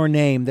 that's in your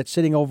name, that's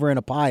sitting over in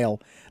a pile,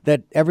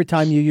 that every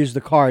time you use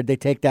the card, they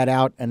take that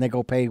out and they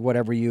go pay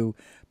whatever you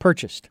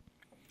purchased.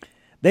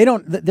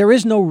 There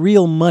is no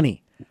real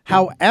money.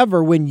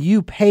 However, when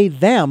you pay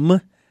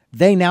them,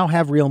 they now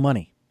have real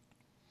money.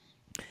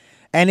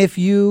 And if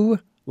you,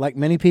 like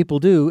many people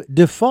do,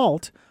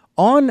 default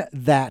on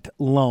that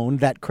loan,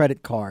 that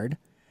credit card,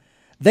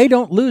 they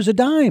don't lose a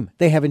dime.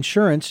 They have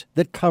insurance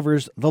that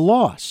covers the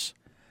loss.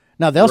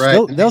 Now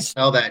they'll They'll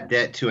sell that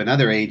debt to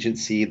another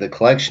agency. The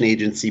collection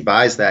agency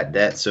buys that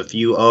debt. So if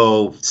you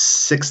owe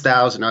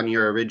 $6,000 on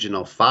your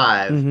original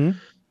 $5,000,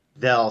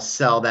 they'll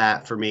sell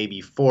that for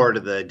maybe $4,000 to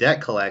the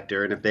debt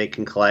collector. And if they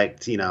can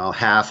collect,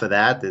 half of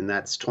that, then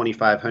that's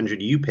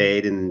 $2,500 you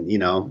paid. And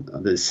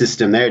the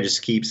system there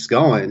just keeps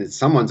going.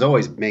 Someone's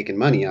always making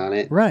money on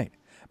it. Right,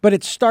 but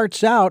it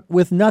starts out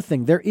with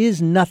nothing. There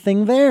is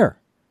nothing there.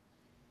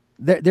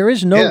 There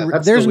is no. Yeah,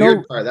 that's there's the weird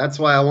no. part. That's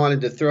why I wanted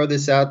to throw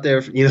this out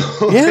there, for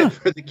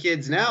the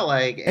kids now.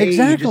 Like, hey,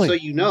 Exactly. just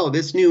so you know,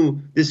 this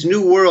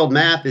new world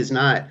math is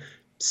not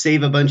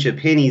save a bunch of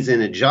pennies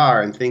in a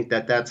jar and think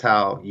that that's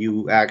how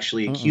you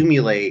actually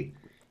accumulate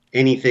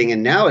anything.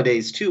 And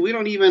nowadays, too, we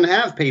don't even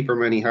have paper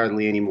money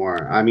hardly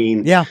anymore. I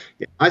mean, Yeah.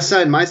 my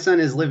son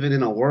is living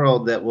in a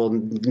world that will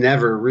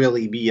never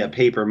really be a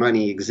paper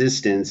money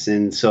existence,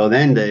 and so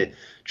then to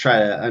try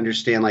to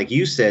understand, like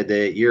you said,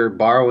 that you're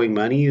borrowing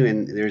money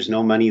and there's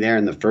no money there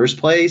in the first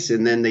place,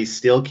 and then they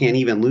still can't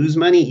even lose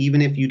money.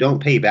 Even if you don't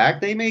pay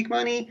back, they make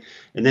money,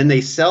 and then they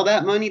sell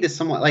that money to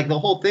someone. Like, the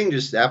whole thing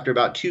just after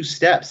about 2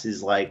 steps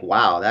is like,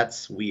 wow,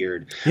 that's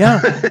weird. Yeah.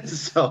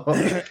 So,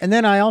 And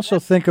then I also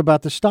think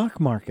about the stock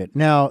market.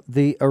 Now,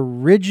 the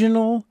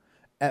original,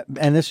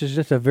 and this is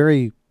just a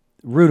very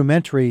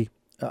rudimentary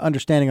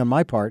understanding on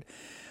my part,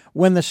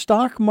 when the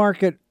stock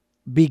market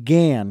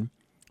began,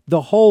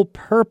 the whole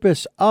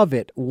purpose of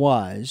it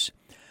was,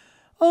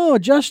 oh,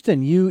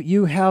 Justin,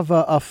 you have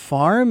a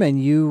farm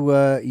and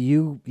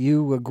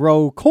you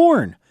grow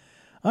corn.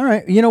 All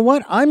right, you know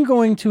what? I'm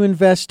going to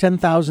invest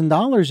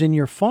 $10,000 in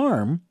your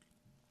farm,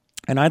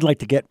 and I'd like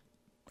to get.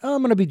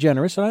 I'm going to be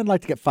generous, and I'd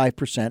like to get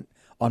 5%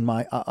 on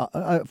my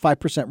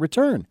 5%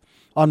 return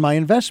on my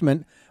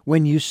investment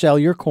when you sell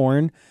your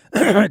corn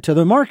to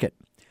the market.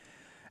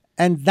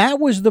 And that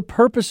was the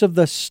purpose of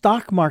the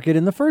stock market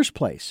in the first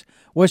place,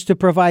 was to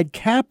provide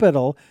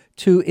capital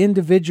to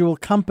individual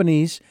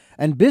companies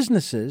and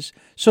businesses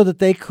so that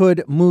they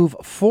could move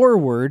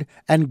forward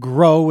and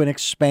grow and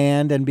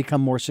expand and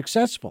become more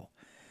successful.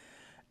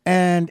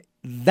 And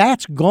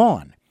that's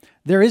gone.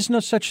 There is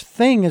no such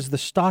thing as the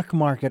stock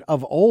market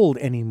of old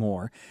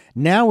anymore.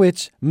 Now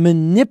it's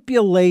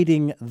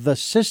manipulating the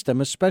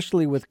system,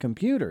 especially with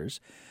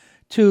computers,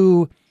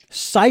 to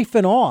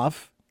siphon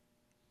off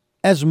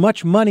as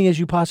much money as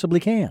you possibly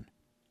can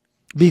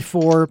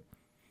before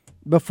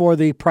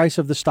the price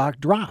of the stock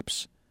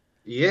drops.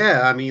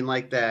 yeah, I mean,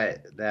 like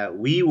that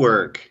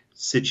WeWork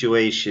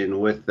situation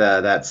with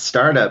that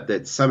startup,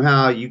 that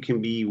somehow you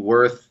can be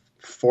worth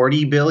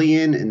 40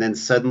 billion and then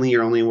suddenly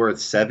you're only worth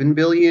 7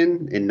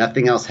 billion and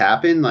nothing else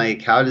happened.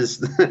 Like, how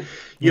does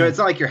it's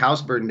not like your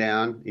house burned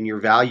down and your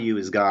value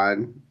is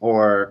gone,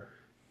 or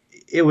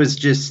it was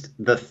just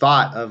the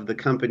thought of the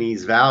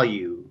company's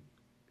value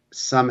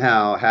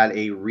somehow had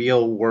a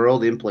real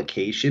world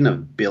implication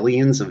of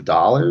billions of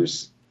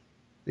dollars.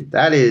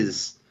 That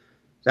is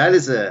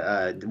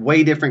a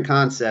way different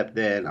concept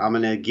than I'm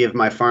going to give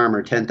my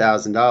farmer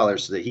 $10,000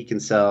 so that he can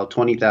sell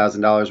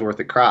 $20,000 worth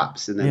of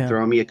crops and then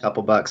throw me a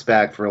couple bucks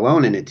back for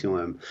loaning it to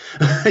him.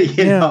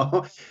 you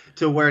know,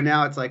 to where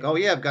now it's like, oh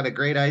yeah, I've got a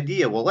great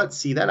idea. Well, let's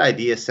see, that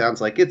idea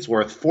sounds like it's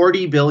worth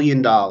 $40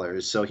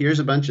 billion. So here's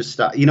a bunch of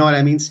stock, you know what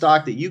I mean?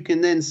 Stock that you can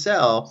then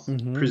sell,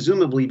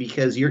 presumably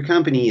because your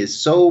company is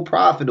so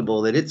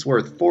profitable that it's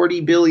worth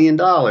 $40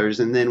 billion.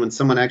 And then when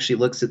someone actually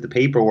looks at the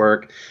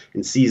paperwork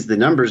and sees the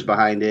numbers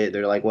behind it,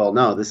 they're like, well,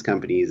 no, this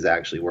company is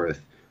actually worth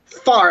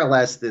far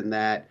less than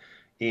that.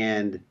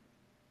 And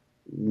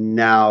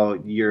now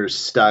you're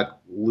stuck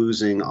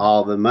losing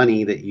all the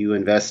money that you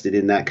invested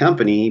in that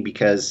company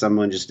because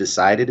someone just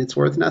decided it's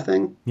worth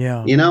nothing.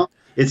 Yeah.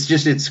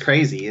 It's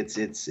crazy.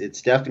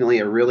 It's definitely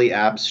a really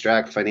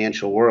abstract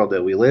financial world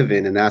that we live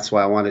in. And that's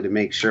why I wanted to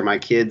make sure my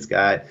kids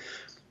got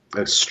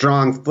a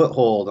strong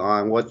foothold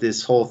on what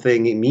this whole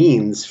thing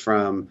means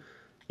from,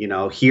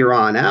 here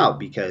on out,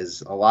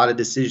 because a lot of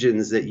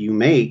decisions that you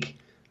make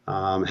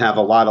have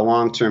a lot of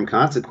long-term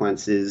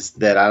consequences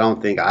that I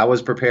don't think I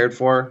was prepared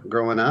for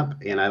growing up,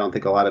 and I don't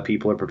think a lot of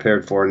people are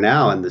prepared for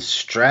now. And the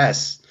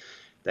stress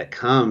that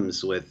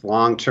comes with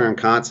long-term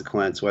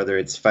consequence, whether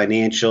it's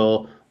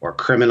financial or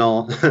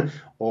criminal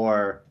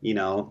or,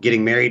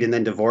 getting married and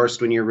then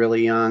divorced when you're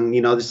really young,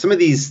 there's some of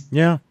these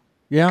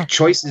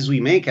choices we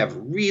make have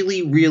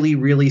really, really,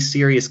 really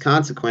serious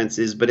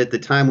consequences. But at the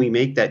time we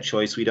make that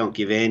choice, we don't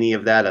give any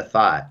of that a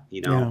thought.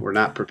 We're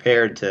not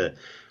prepared to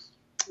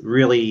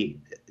really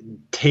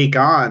take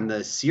on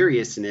the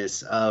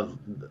seriousness of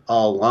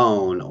a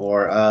loan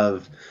or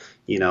of,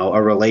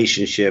 a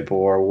relationship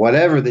or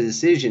whatever the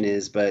decision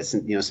is. But,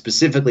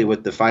 specifically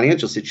with the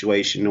financial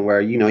situation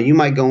where, you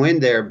might go in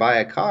there, buy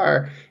a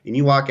car and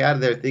you walk out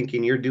of there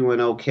thinking you're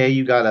doing okay.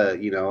 You got a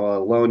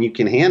loan you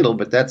can handle,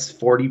 but that's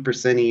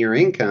 40% of your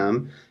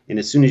income. And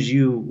as soon as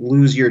you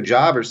lose your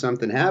job or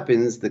something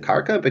happens, the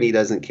car company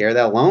doesn't care.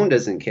 That loan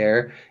doesn't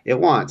care. It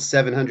wants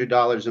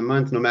 $700 a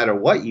month no matter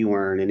what you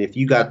earn. And if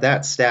you got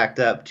that stacked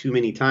up too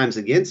many times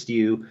against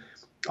you,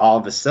 all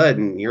of a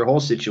sudden your whole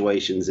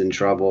situation's in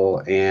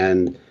trouble.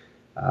 And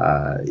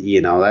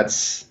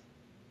that's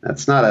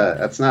not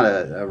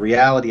a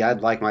reality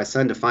I'd like my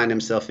son to find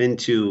himself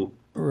into.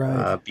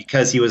 Right.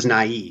 Because he was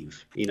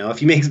naive. If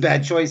he makes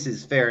bad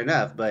choices, fair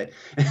enough. But,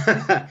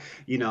 I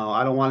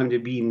don't want him to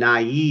be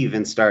naive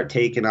and start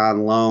taking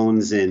on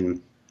loans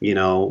and,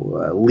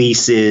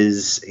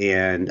 leases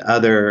and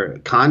other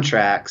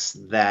contracts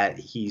that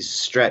he's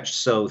stretched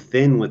so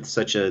thin with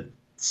such a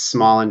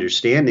small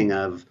understanding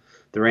of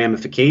the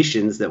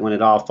ramifications, that when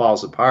it all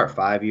falls apart,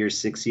 5 years,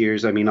 6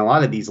 years, I mean, a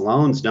lot of these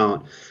loans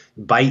don't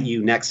bite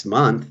you next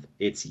month.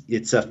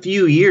 It's a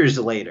few years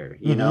later,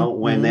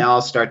 when they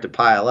all start to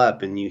pile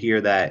up, and you hear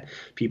that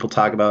people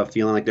talk about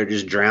feeling like they're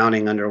just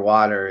drowning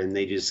underwater and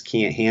they just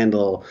can't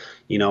handle,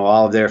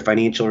 all of their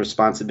financial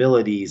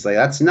responsibilities. Like,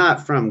 that's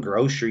not from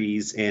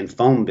groceries and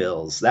phone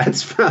bills.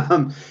 That's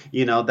from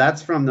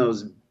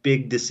those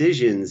big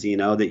decisions,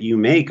 that you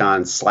make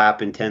on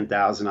slapping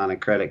 $10,000 on a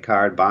credit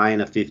card,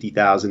 buying a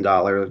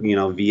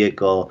 $50,000,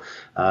 vehicle,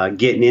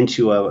 getting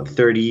into a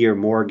 30-year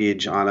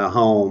mortgage on a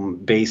home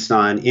based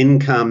on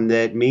income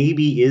that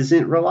maybe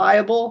isn't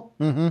reliable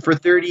for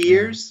 30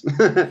 years,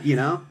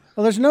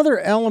 Well, there's another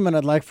element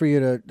I'd like for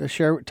you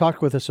to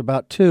talk with us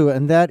about too,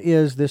 and that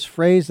is this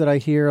phrase that I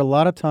hear a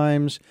lot of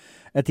times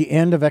at the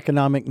end of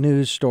economic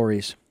news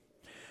stories.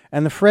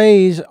 And the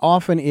phrase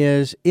often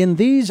is, in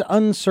these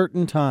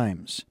uncertain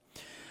times.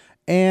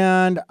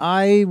 And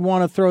I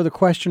want to throw the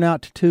question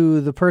out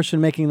to the person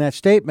making that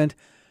statement.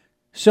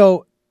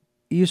 So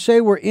you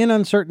say we're in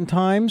uncertain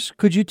times.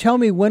 Could you tell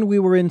me when we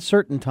were in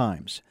certain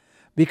times?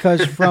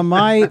 Because from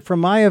my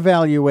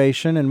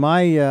evaluation and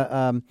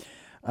my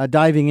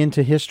diving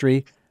into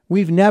history,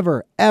 we've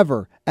never,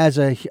 ever, as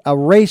a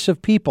race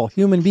of people,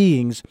 human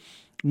beings,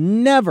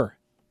 never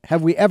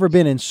have we ever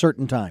been in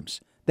certain times.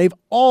 They've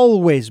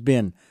always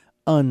been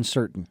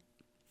uncertain.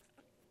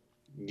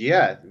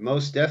 Yeah,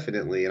 most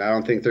definitely. And I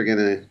don't think they're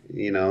going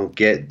to,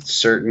 get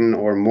certain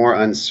or more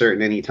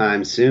uncertain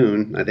anytime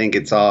soon. I think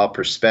it's all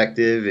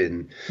perspective.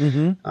 And,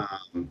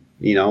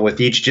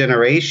 with each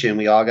generation,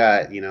 we all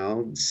got,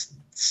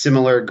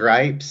 similar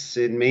gripes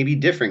and maybe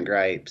different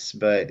gripes,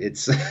 but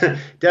it's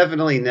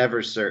definitely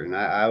never certain.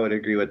 I would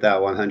agree with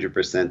that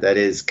 100%. That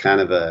is kind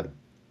of a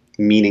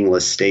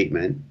meaningless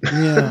statement.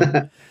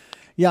 Yeah.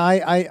 Yeah,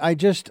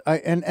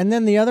 and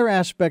then the other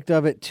aspect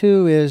of it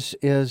too is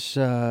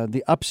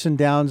the ups and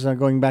downs.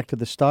 Going back to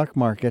the stock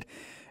market,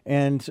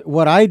 and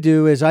what I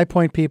do is I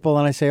point people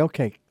and I say,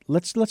 okay,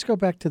 let's go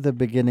back to the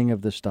beginning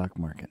of the stock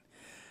market.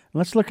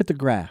 Let's look at the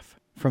graph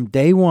from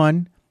day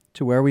one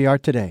to where we are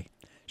today.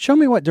 Show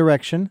me what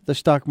direction the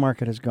stock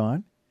market has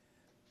gone.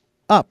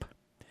 Up.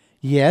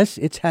 Yes,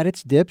 it's had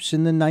its dips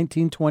in the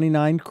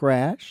 1929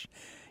 crash.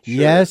 Sure.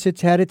 Yes,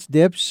 it's had its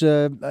dips,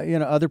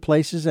 other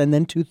places, and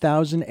then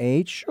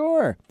 2008,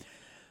 sure.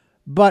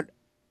 But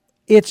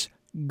it's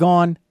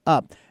gone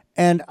up.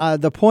 And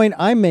the point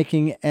I'm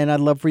making, and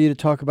I'd love for you to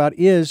talk about,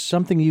 is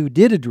something you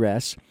did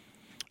address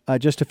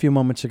just a few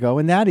moments ago,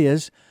 and that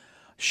is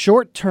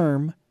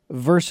short-term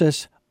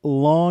versus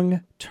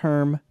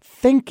long-term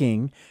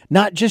thinking,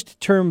 not just in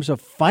terms of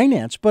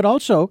finance, but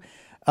also,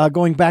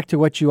 going back to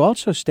what you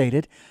also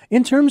stated,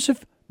 in terms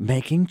of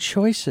making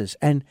choices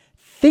and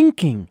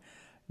thinking.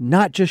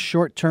 Not just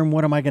short-term,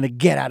 what am I going to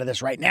get out of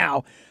this right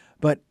now,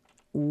 but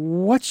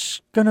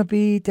what's going to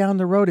be down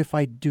the road if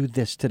I do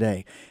this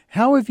today?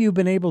 How have you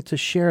been able to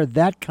share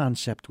that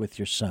concept with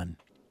your son?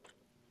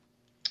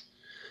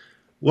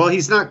 Well,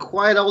 he's not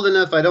quite old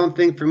enough, I don't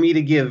think, for me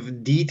to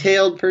give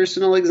detailed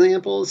personal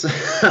examples of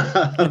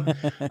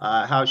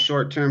how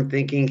short-term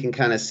thinking can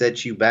kind of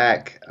set you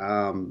back.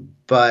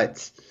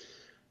 But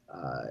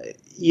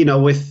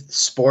with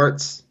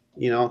sports,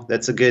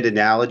 that's a good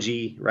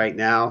analogy right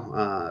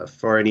now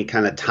for any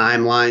kind of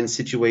timeline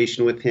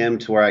situation with him,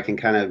 to where I can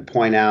kind of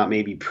point out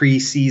maybe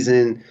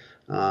preseason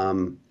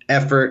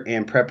effort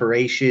and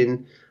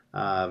preparation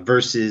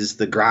versus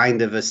the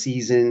grind of a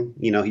season.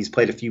 He's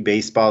played a few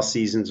baseball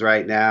seasons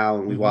right now,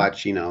 and we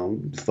watch,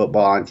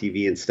 football on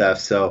TV and stuff.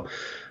 So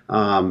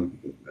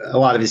a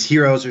lot of his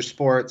heroes are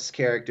sports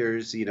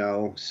characters,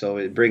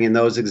 so bringing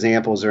those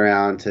examples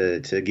around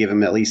to give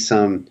him at least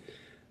some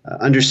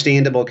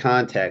understandable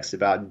context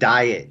about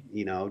diet,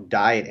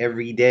 diet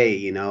every day.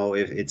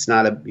 If it's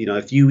not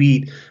if you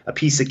eat a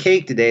piece of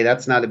cake today,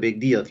 that's not a big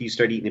deal. If you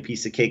start eating a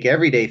piece of cake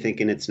every day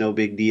thinking it's no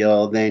big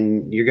deal,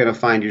 then you're going to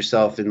find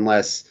yourself in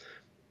less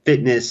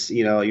fitness.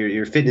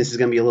 Your fitness is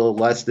going to be a little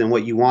less than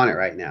what you want it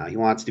right now. He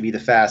wants to be the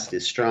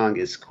fastest,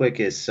 strongest,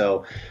 quickest.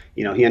 So,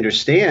 he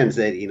understands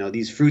that,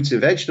 these fruits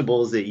and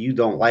vegetables that you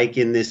don't like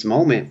in this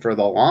moment, for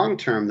the long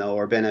term, though,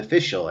 are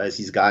beneficial. As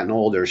he's gotten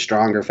older,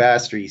 stronger,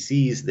 faster, he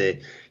sees that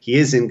he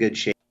is in good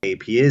shape.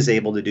 He is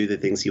able to do the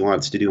things he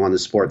wants to do on the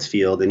sports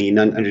field. And he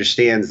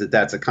understands that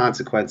that's a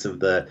consequence of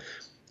the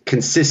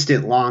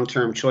consistent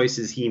long-term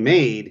choices he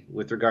made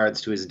with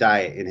regards to his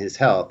diet and his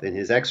health and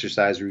his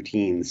exercise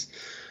routines.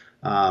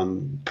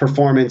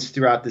 performance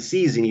throughout the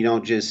season. You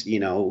don't just,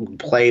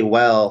 play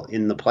well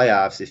in the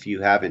playoffs if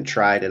you haven't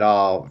tried at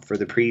all for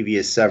the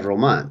previous several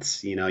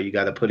months. You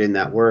got to put in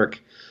that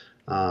work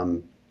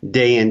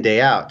day in,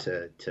 day out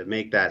to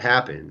make that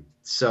happen.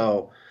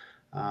 So,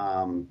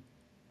 that's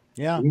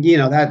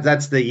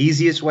the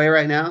easiest way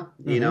right now,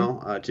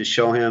 to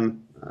show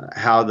him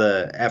how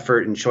the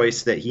effort and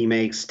choice that he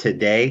makes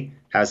today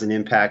has an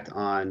impact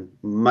on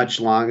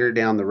much longer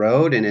down the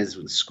road. And as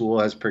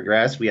school has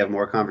progressed, we have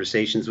more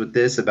conversations with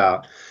this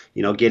about,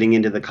 getting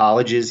into the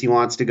colleges he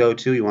wants to go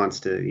to. He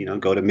wants to,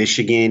 go to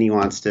Michigan. He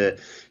won't admit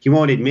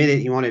it.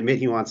 He won't admit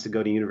he wants to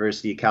go to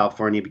University of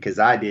California because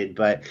I did.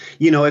 But,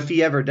 if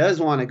he ever does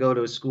want to go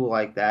to a school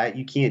like that,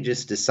 you can't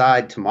just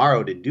decide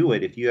tomorrow to do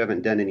it if you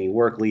haven't done any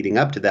work leading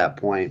up to that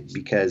point,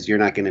 because you're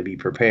not going to be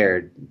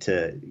prepared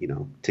to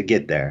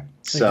get there.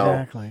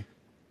 So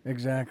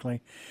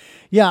Exactly.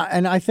 Yeah,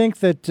 and I think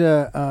that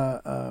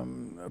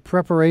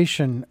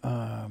preparation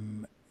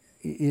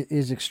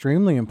is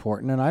extremely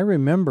important. And I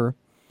remember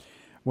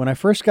when I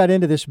first got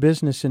into this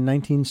business in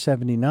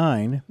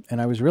 1979,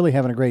 and I was really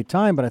having a great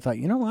time, but I thought,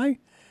 I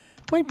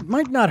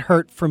might not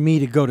hurt for me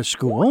to go to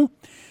school.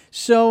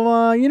 So,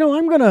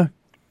 I'm gonna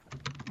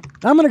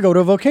go to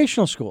a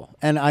vocational school,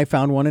 and I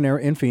found one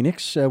in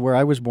Phoenix, where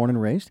I was born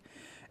and raised,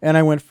 and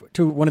I went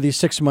to one of these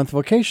 6-month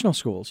vocational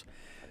schools.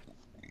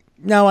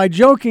 Now, I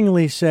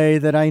jokingly say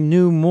that I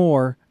knew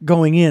more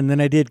going in than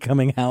I did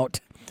coming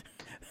out,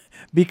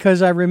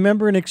 because I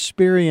remember an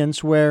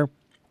experience where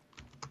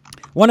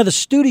one of the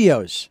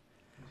studios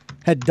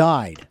had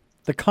died.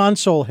 The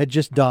console had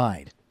just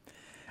died.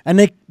 And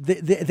they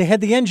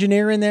had the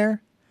engineer in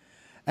there,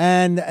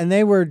 and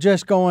they were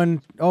just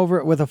going over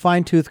it with a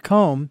fine-tooth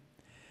comb,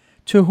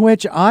 to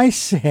which I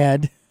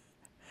said,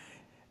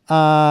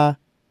 I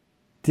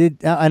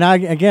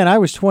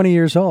was 20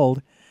 years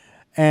old,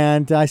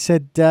 and I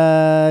said,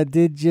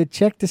 did you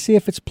check to see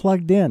if it's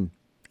plugged in?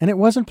 And it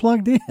wasn't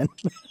plugged in.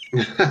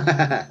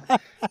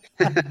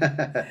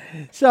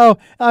 So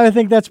I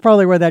think that's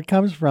probably where that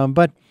comes from.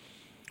 But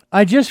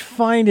I just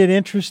find it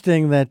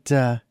interesting that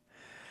a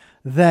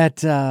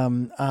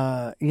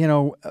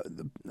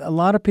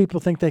lot of people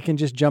think they can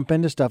just jump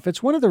into stuff.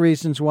 It's one of the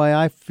reasons why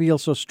I feel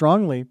so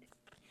strongly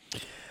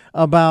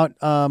about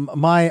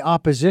my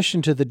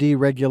opposition to the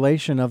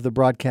deregulation of the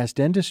broadcast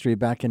industry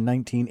back in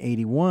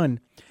 1980.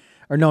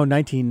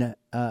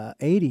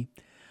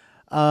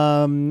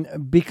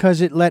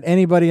 Because it let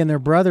anybody and their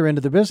brother into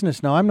the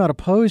business. Now, I'm not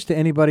opposed to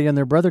anybody and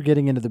their brother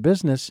getting into the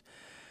business,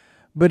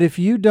 but if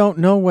you don't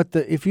know what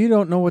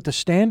the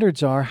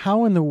standards are,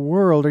 how in the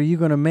world are you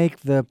going to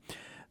make the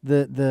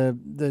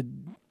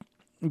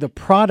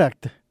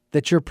product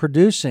that you're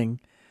producing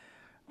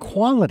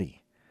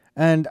quality?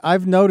 And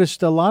I've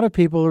noticed a lot of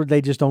people, they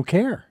just don't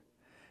care.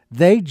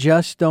 They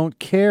just don't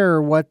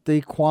care what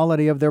the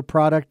quality of their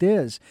product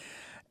is.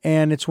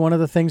 And it's one of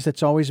the things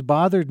that's always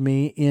bothered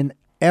me in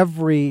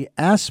every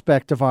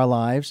aspect of our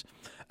lives,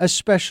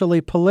 especially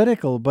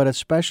political, but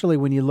especially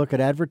when you look at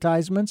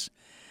advertisements.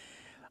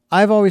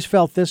 I've always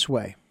felt this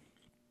way.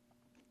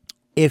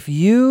 If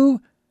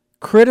you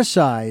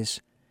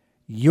criticize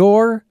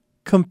your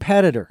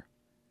competitor,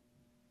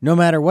 no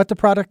matter what the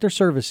product or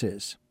service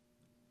is,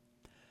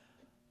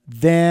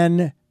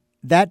 then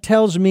that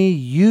tells me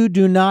you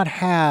do not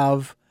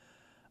have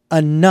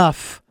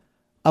enough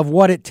of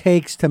what it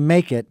takes to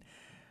make it,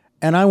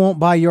 and I won't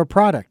buy your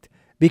product.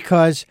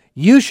 Because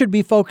you should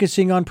be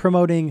focusing on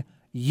promoting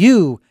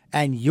you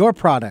and your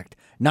product,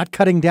 not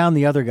cutting down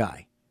the other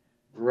guy.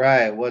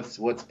 Right. What's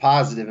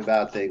positive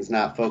about things,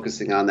 not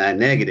focusing on that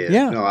negative.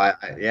 Yeah. No,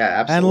 absolutely.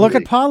 And look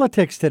at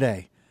politics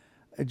today.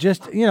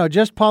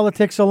 Just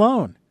politics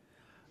alone.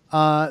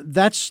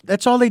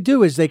 That's all they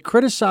do is they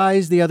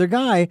criticize the other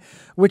guy,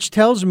 which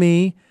tells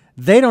me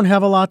they don't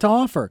have a lot to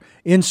offer,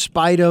 in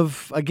spite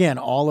of, again,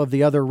 all of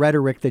the other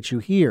rhetoric that you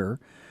hear.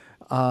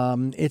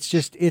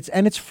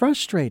 It's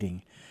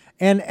frustrating.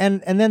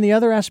 And then the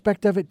other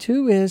aspect of it,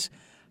 too, is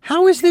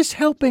how is this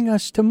helping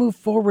us to move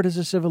forward as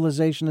a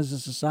civilization, as a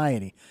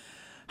society?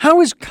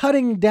 How is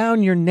cutting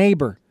down your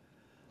neighbor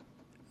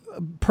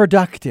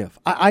productive?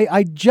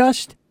 I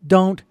just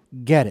don't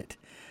get it.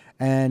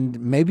 And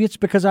maybe it's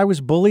because I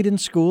was bullied in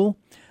school.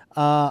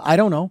 I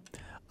don't know.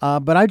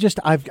 But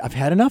I've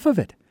had enough of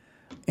it.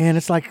 And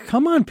it's like,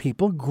 come on,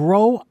 people,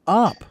 grow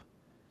up,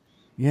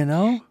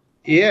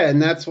 Yeah,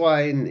 and that's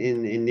why in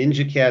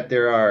Ninja Cat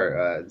there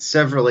are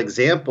several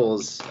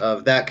examples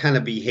of that kind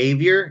of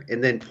behavior,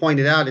 and then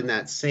pointed out in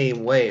that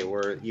same way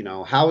where,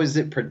 how is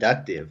it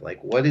productive?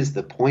 Like, what is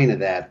the point of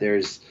that?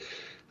 There's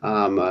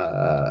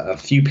a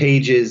few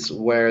pages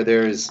where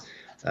there's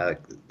a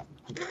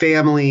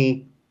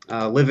family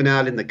living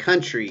out in the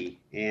country,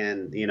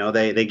 and,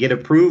 they get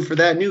approved for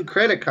that new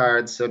credit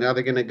card, so now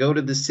they're going to go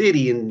to the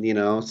city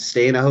and,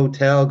 stay in a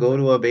hotel, go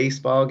to a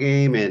baseball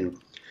game, and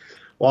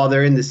while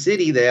they're in the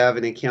city, they have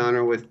an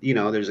encounter with,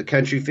 there's a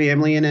country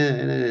family and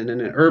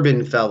an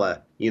urban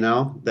fella,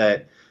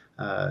 that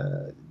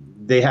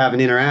they have an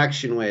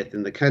interaction with,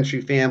 and the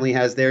country family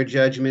has their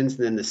judgments,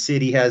 and then the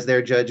city has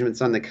their judgments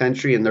on the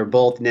country, and they're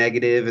both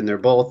negative and they're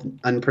both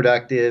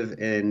unproductive.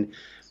 And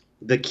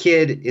the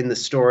kid in the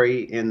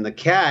story and the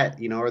cat,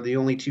 are the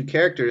only two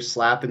characters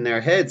slapping their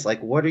heads like,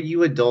 what are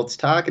you adults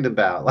talking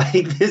about?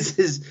 Like, this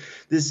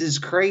is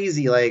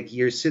crazy. Like,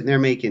 you're sitting there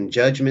making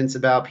judgments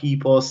about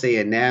people,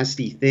 saying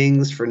nasty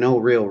things for no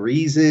real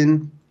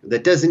reason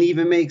that doesn't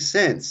even make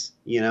sense,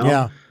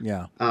 Yeah.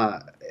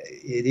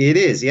 It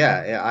is.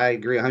 Yeah. I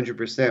agree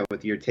 100%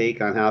 with your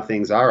take on how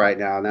things are right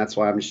now. And that's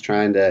why I'm just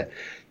trying to,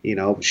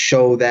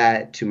 show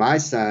that to my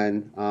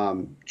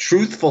son,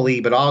 truthfully,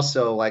 but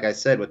also, like I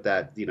said, with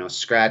that,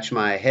 scratch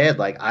my head.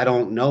 Like, I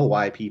don't know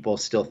why people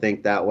still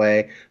think that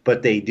way,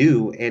 but they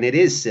do. And it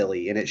is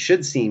silly, and it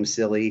should seem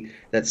silly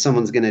that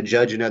someone's going to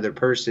judge another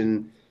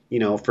person,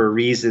 for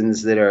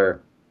reasons that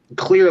are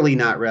clearly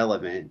not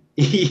relevant,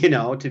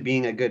 to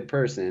being a good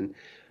person.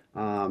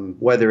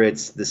 Whether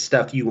it's the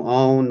stuff you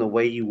own, the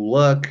way you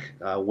look,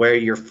 where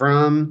you're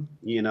from,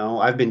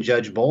 I've been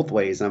judged both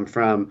ways. I'm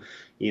from,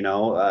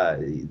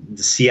 the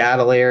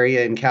Seattle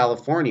area in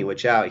California,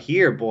 which out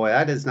here, boy,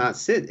 that does not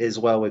sit as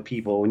well with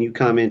people. When you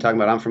come in talking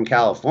about I'm from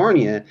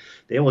California,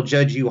 they will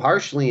judge you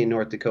harshly in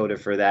North Dakota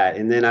for that.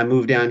 And then I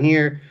moved down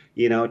here,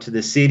 to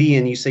the city,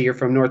 and you say you're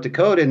from North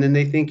Dakota, and then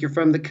they think you're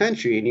from the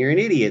country and you're an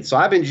idiot. So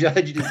I've been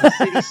judged as a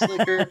city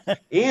slicker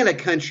and a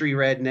country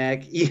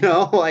redneck,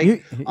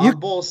 on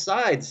both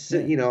sides,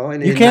 and you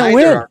can't neither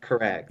win. are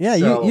correct. Yeah,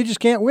 so, you just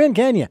can't win,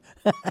 can you?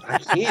 I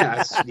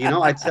can't.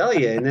 I tell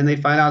you. And then they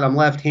find out I'm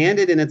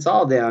left-handed, and it's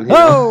all downhill.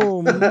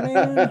 Oh,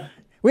 man.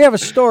 We have a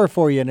store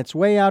for you, and it's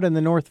way out in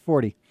the North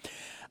 40.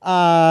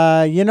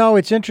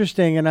 It's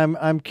interesting, and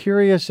I'm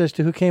curious as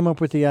to who came up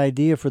with the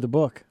idea for the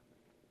book.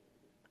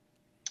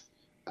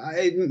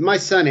 My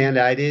son and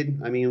I did.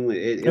 I mean,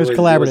 it was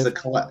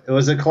collaborative. It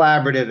was a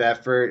collaborative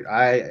effort.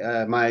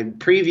 My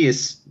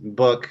previous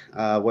book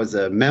was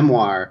a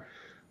memoir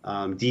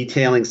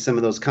detailing some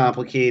of those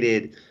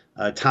complicated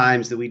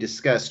times that we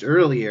discussed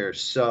earlier.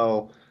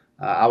 So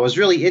I was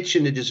really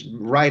itching to just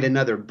write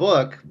another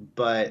book.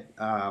 But,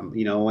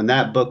 when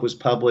that book was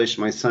published,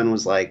 my son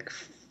was like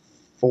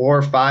 4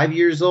 or 5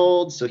 years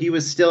old. So he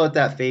was still at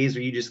that phase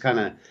where you just kind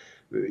of,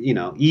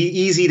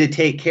 easy to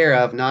take care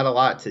of, not a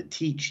lot to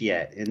teach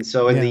yet. And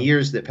so in the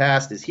years that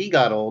passed, as he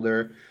got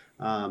older,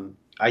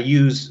 I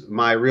use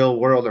my real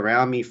world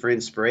around me for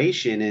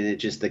inspiration. And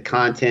the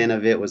content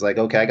of it was like,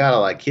 okay, I got a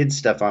lot of kids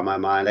stuff on my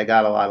mind. I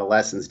got a lot of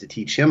lessons to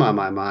teach him on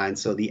my mind.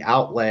 So the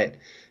outlet,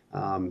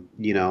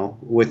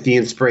 with the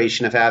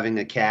inspiration of having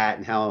a cat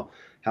and how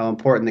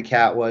important the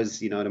cat was,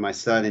 to my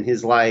son and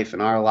his life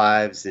and our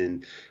lives,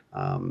 and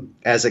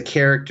as a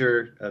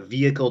character, a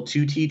vehicle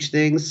to teach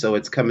things. So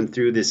it's coming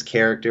through this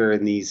character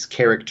and these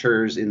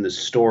characters in the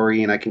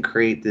story, and I can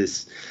create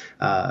this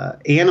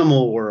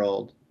animal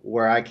world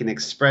where I can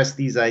express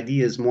these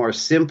ideas more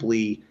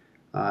simply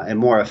and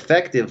more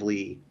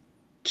effectively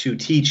to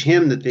teach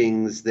him the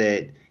things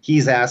that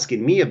he's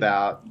asking me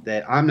about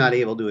that I'm not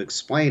able to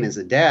explain as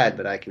a dad,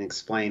 but I can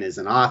explain as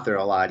an author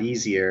a lot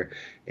easier.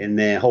 And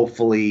then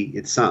hopefully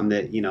it's something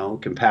that,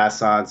 can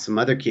pass on. Some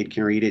other kid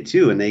can read it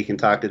too, and they can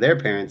talk to their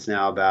parents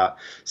now about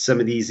some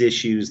of these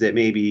issues that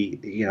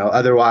maybe,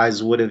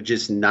 otherwise would have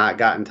just not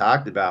gotten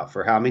talked about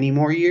for how many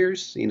more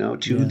years,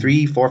 2,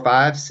 3, 4,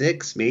 5,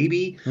 6,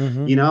 maybe,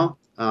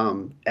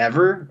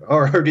 ever,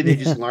 or did they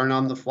just learn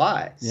on the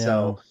fly? Yeah.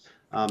 So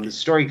the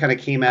story kind of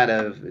came out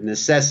of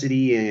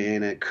necessity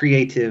and a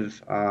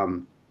creative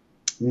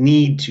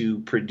need to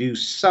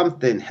produce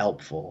something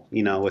helpful,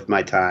 with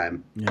my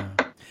time. Yeah.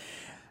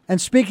 And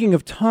speaking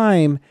of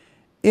time,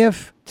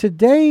 if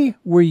today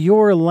were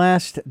your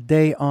last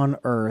day on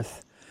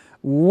Earth,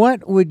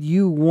 what would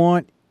you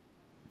want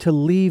to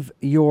leave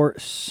your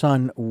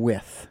son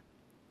with?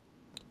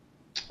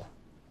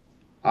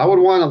 I would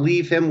want to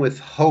leave him with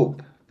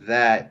hope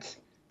that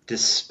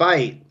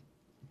despite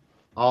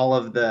all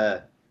of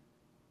the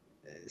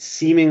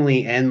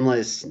seemingly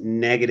endless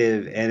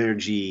negative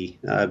energy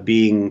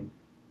being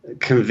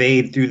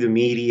conveyed through the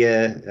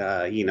media,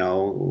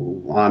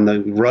 on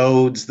the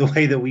roads, the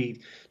way that we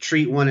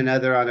treat one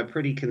another on a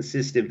pretty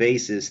consistent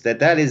basis,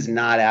 that is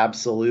not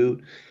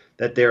absolute,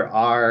 that there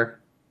are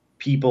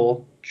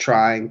people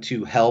trying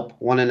to help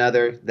one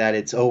another, that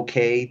it's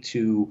okay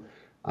to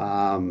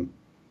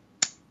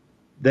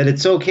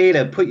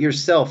put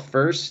yourself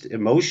first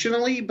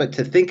emotionally, but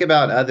to think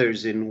about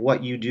others and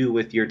what you do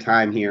with your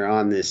time here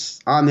on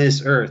this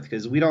earth,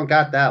 because we don't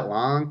got that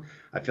long.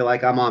 I feel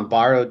like I'm on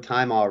borrowed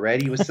time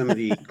already with some of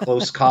the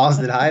close calls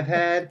that I've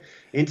had,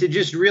 and to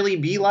just really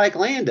be like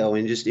Lando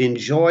and just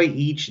enjoy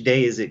each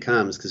day as it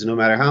comes. Because no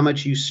matter how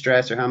much you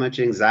stress or how much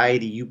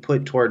anxiety you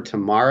put toward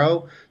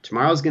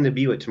tomorrow's going to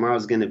be what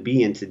tomorrow's going to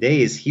be. And today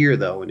is here,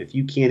 though. And if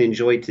you can't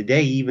enjoy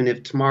today, even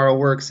if tomorrow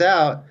works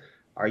out,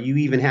 are you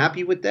even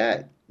happy with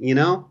that?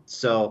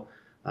 So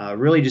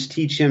really just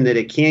teach him that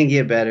it can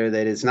get better,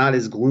 that it's not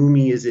as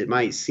gloomy as it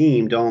might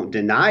seem. Don't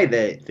deny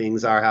that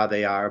things are how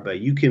they are, but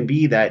you can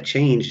be that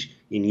change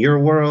in your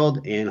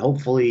world and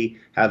hopefully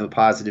have a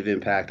positive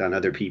impact on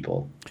other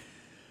people.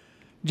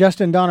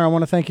 Justin Donner, I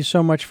want to thank you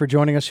so much for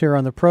joining us here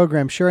on the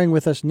program, sharing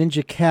with us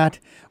Ninja Cat,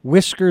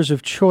 Whiskers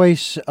of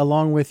Choice,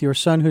 along with your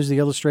son, who's the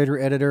illustrator,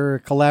 editor,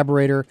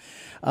 collaborator,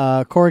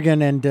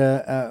 Corrigan.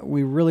 And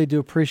we really do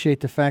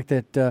appreciate the fact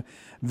that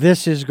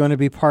this is going to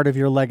be part of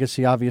your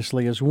legacy,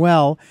 obviously, as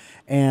well,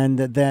 and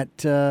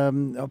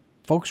that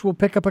folks will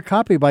pick up a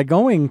copy by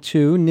going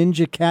to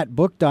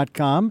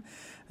ninjacatbook.com.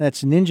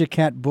 That's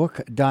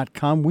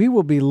ninjacatbook.com. We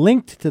will be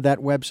linked to that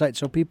website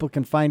so people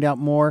can find out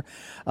more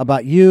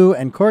about you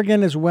and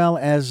Corrigan, as well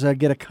as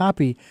get a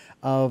copy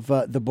of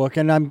the book.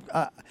 And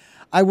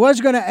I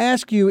was going to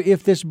ask you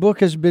if this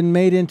book has been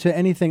made into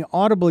anything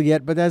audible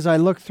yet, but as I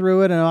look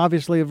through it and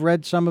obviously have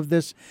read some of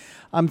this,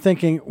 I'm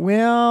thinking,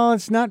 well,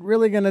 it's not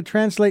really going to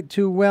translate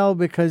too well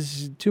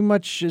because too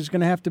much is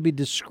going to have to be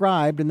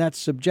described, and that's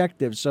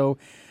subjective. So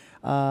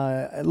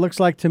it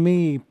looks like to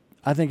me,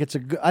 I think it's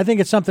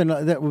something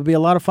that would be a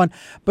lot of fun.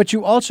 But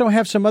you also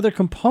have some other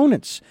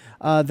components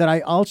that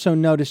I also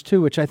noticed too,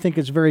 which I think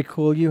is very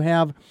cool. You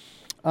have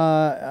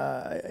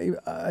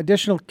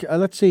additional.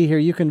 Let's see here.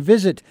 You can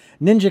visit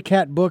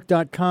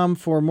ninjacatbook.com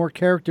for more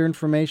character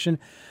information.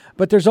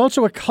 But there's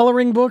also a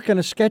coloring book and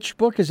a sketch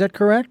book. Is that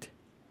correct?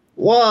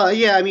 Well,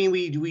 yeah, I mean,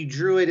 we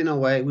drew it in a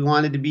way. We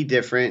wanted to be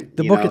different.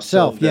 The book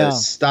itself, so the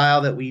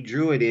style that we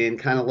drew it in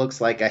kind of looks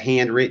like a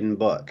handwritten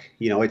book.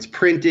 It's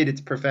printed,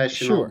 it's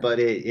professional, sure, but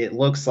it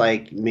looks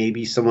like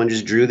maybe someone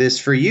just drew this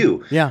for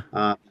you. Yeah.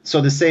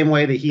 So the same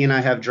way that he and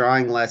I have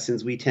drawing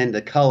lessons, we tend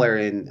to color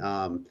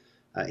and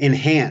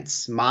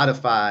enhance,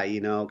 modify,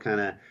 kind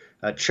of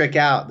trick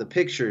out the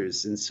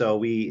pictures. And so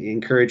we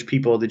encourage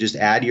people to just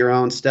add your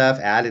own stuff,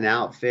 add an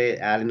outfit,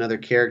 add another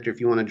character if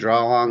you want to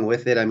draw along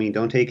with it. I mean,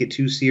 don't take it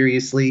too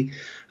seriously.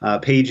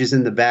 Pages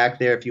in the back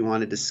there if you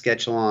wanted to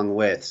sketch along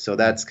with. So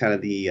that's kind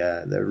of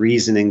the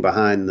reasoning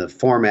behind the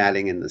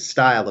formatting and the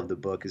style of the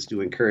book, is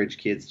to encourage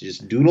kids to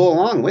just doodle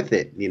along with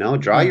it.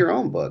 Draw your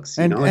own books.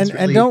 And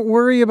don't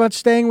worry about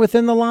staying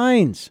within the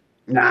lines.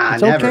 Nah,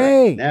 it's never,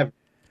 okay. Never.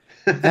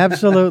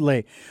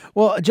 Absolutely.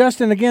 Well,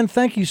 Justin, again,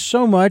 thank you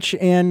so much.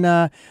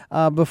 And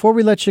before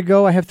we let you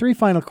go, I have 3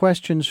 final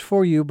questions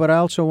for you, but I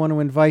also want to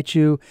invite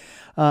you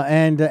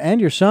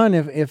and your son,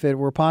 if it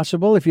were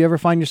possible, if you ever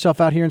find yourself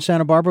out here in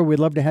Santa Barbara, we'd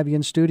love to have you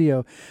in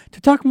studio to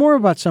talk more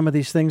about some of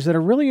these things that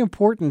are really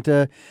important.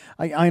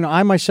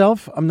 I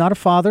myself, I'm not a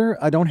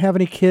father. I don't have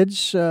any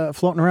kids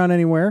floating around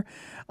anywhere.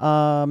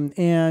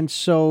 And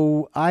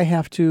so I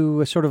have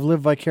to sort of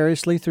live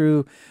vicariously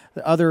through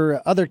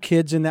other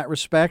kids in that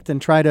respect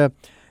and try to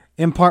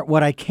impart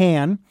what I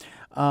can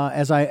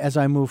as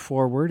I move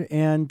forward.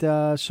 And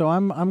so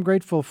I'm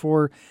grateful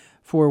for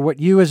what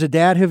you as a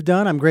dad have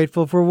done. I'm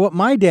grateful for what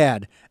my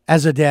dad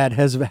as a dad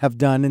have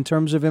done in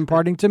terms of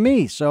imparting to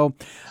me. So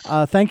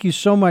thank you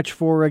so much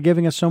for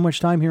giving us so much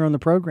time here on the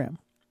program.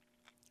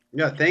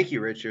 No, thank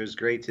you, Rich. It was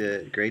great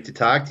to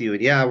talk to you.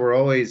 And yeah, we're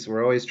always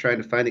trying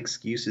to find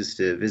excuses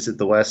to visit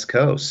the West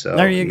Coast. So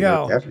there you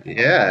go.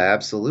 Yeah,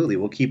 absolutely.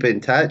 We'll keep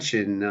in touch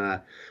and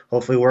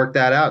hopefully work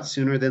that out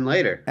sooner than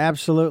later.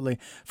 Absolutely.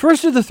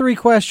 First of the 3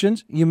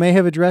 questions, you may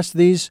have addressed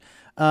these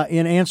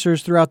in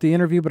answers throughout the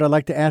interview, but I'd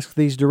like to ask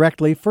these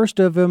directly. First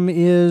of them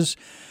is,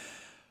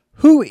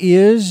 who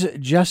is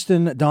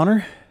Justin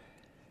Donner?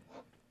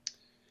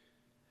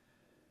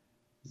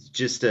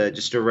 Just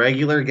a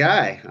regular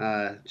guy.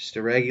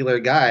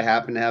 I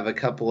happen to have a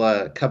couple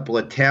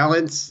of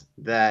talents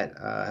that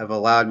have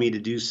allowed me to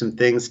do some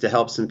things to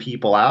help some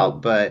people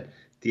out. But at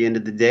the end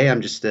of the day,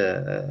 I'm just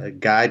a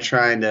guy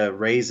trying to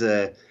raise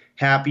a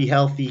happy,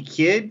 healthy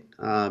kid.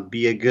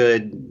 Be a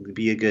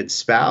good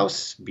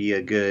spouse. Be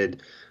a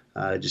good,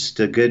 just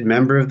a good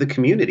member of the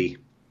community.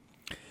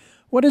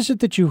 What is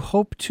it that you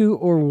hope to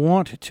or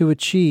want to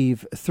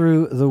achieve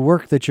through the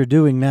work that you're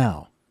doing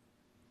now?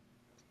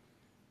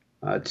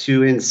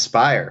 To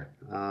inspire,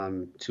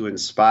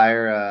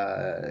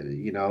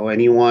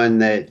 anyone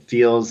that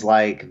feels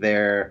like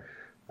they're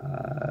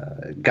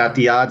got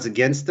the odds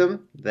against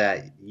them,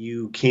 that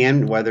you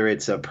can, whether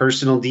it's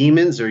personal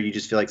demons or you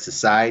just feel like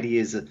society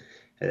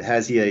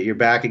has your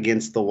back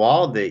against the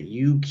wall, that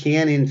you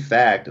can in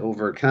fact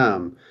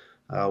overcome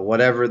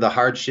whatever the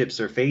hardships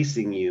are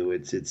facing you.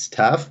 It's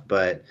tough,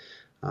 but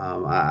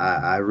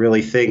I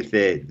really think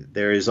that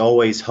there is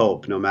always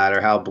hope, no matter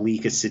how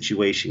bleak a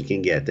situation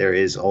can get. There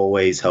is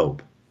always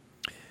hope.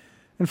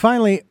 And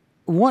finally,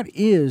 what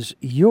is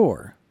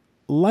your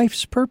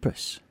life's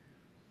purpose?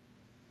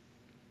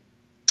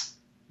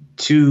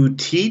 To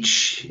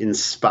teach,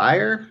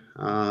 inspire,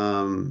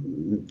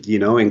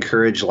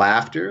 encourage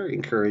laughter,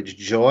 encourage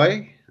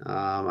joy.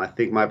 I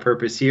think my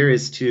purpose here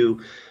is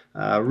to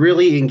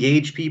really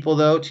engage people,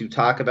 though, to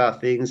talk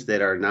about things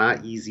that are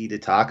not easy to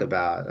talk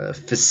about. A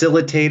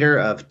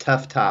facilitator of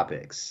tough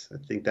topics. I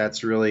think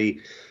that's really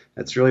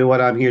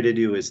what I'm here to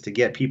do, is to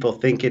get people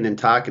thinking and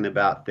talking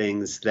about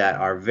things that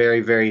are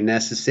very, very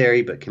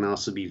necessary, but can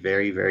also be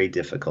very, very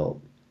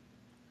difficult.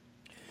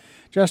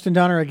 Justin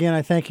Donner, again,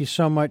 I thank you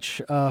so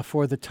much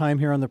for the time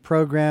here on the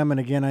program. And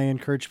again, I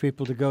encourage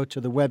people to go to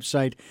the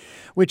website,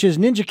 which is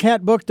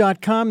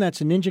ninjacatbook.com. That's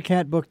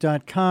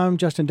ninjacatbook.com.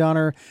 Justin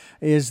Donner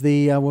is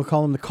we'll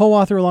call him the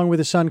co-author along with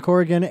his son,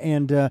 Corrigan.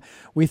 And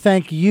we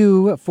thank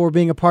you for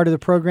being a part of the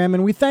program.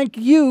 And we thank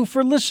you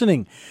for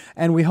listening.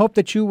 And we hope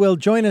that you will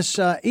join us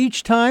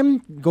each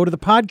time. Go to the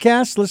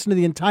podcast, listen to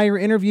the entire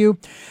interview.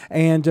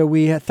 And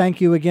we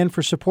thank you again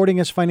for supporting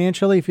us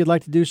financially. If you'd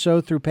like to do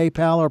so through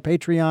PayPal or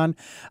Patreon,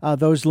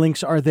 those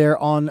links are there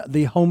on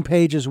the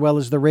homepage as well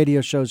as the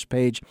radio shows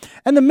page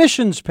and the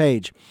missions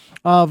page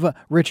of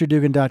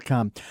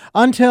richarddugan.com.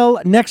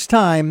 Until next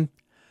time,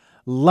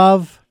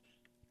 love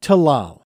to Lal.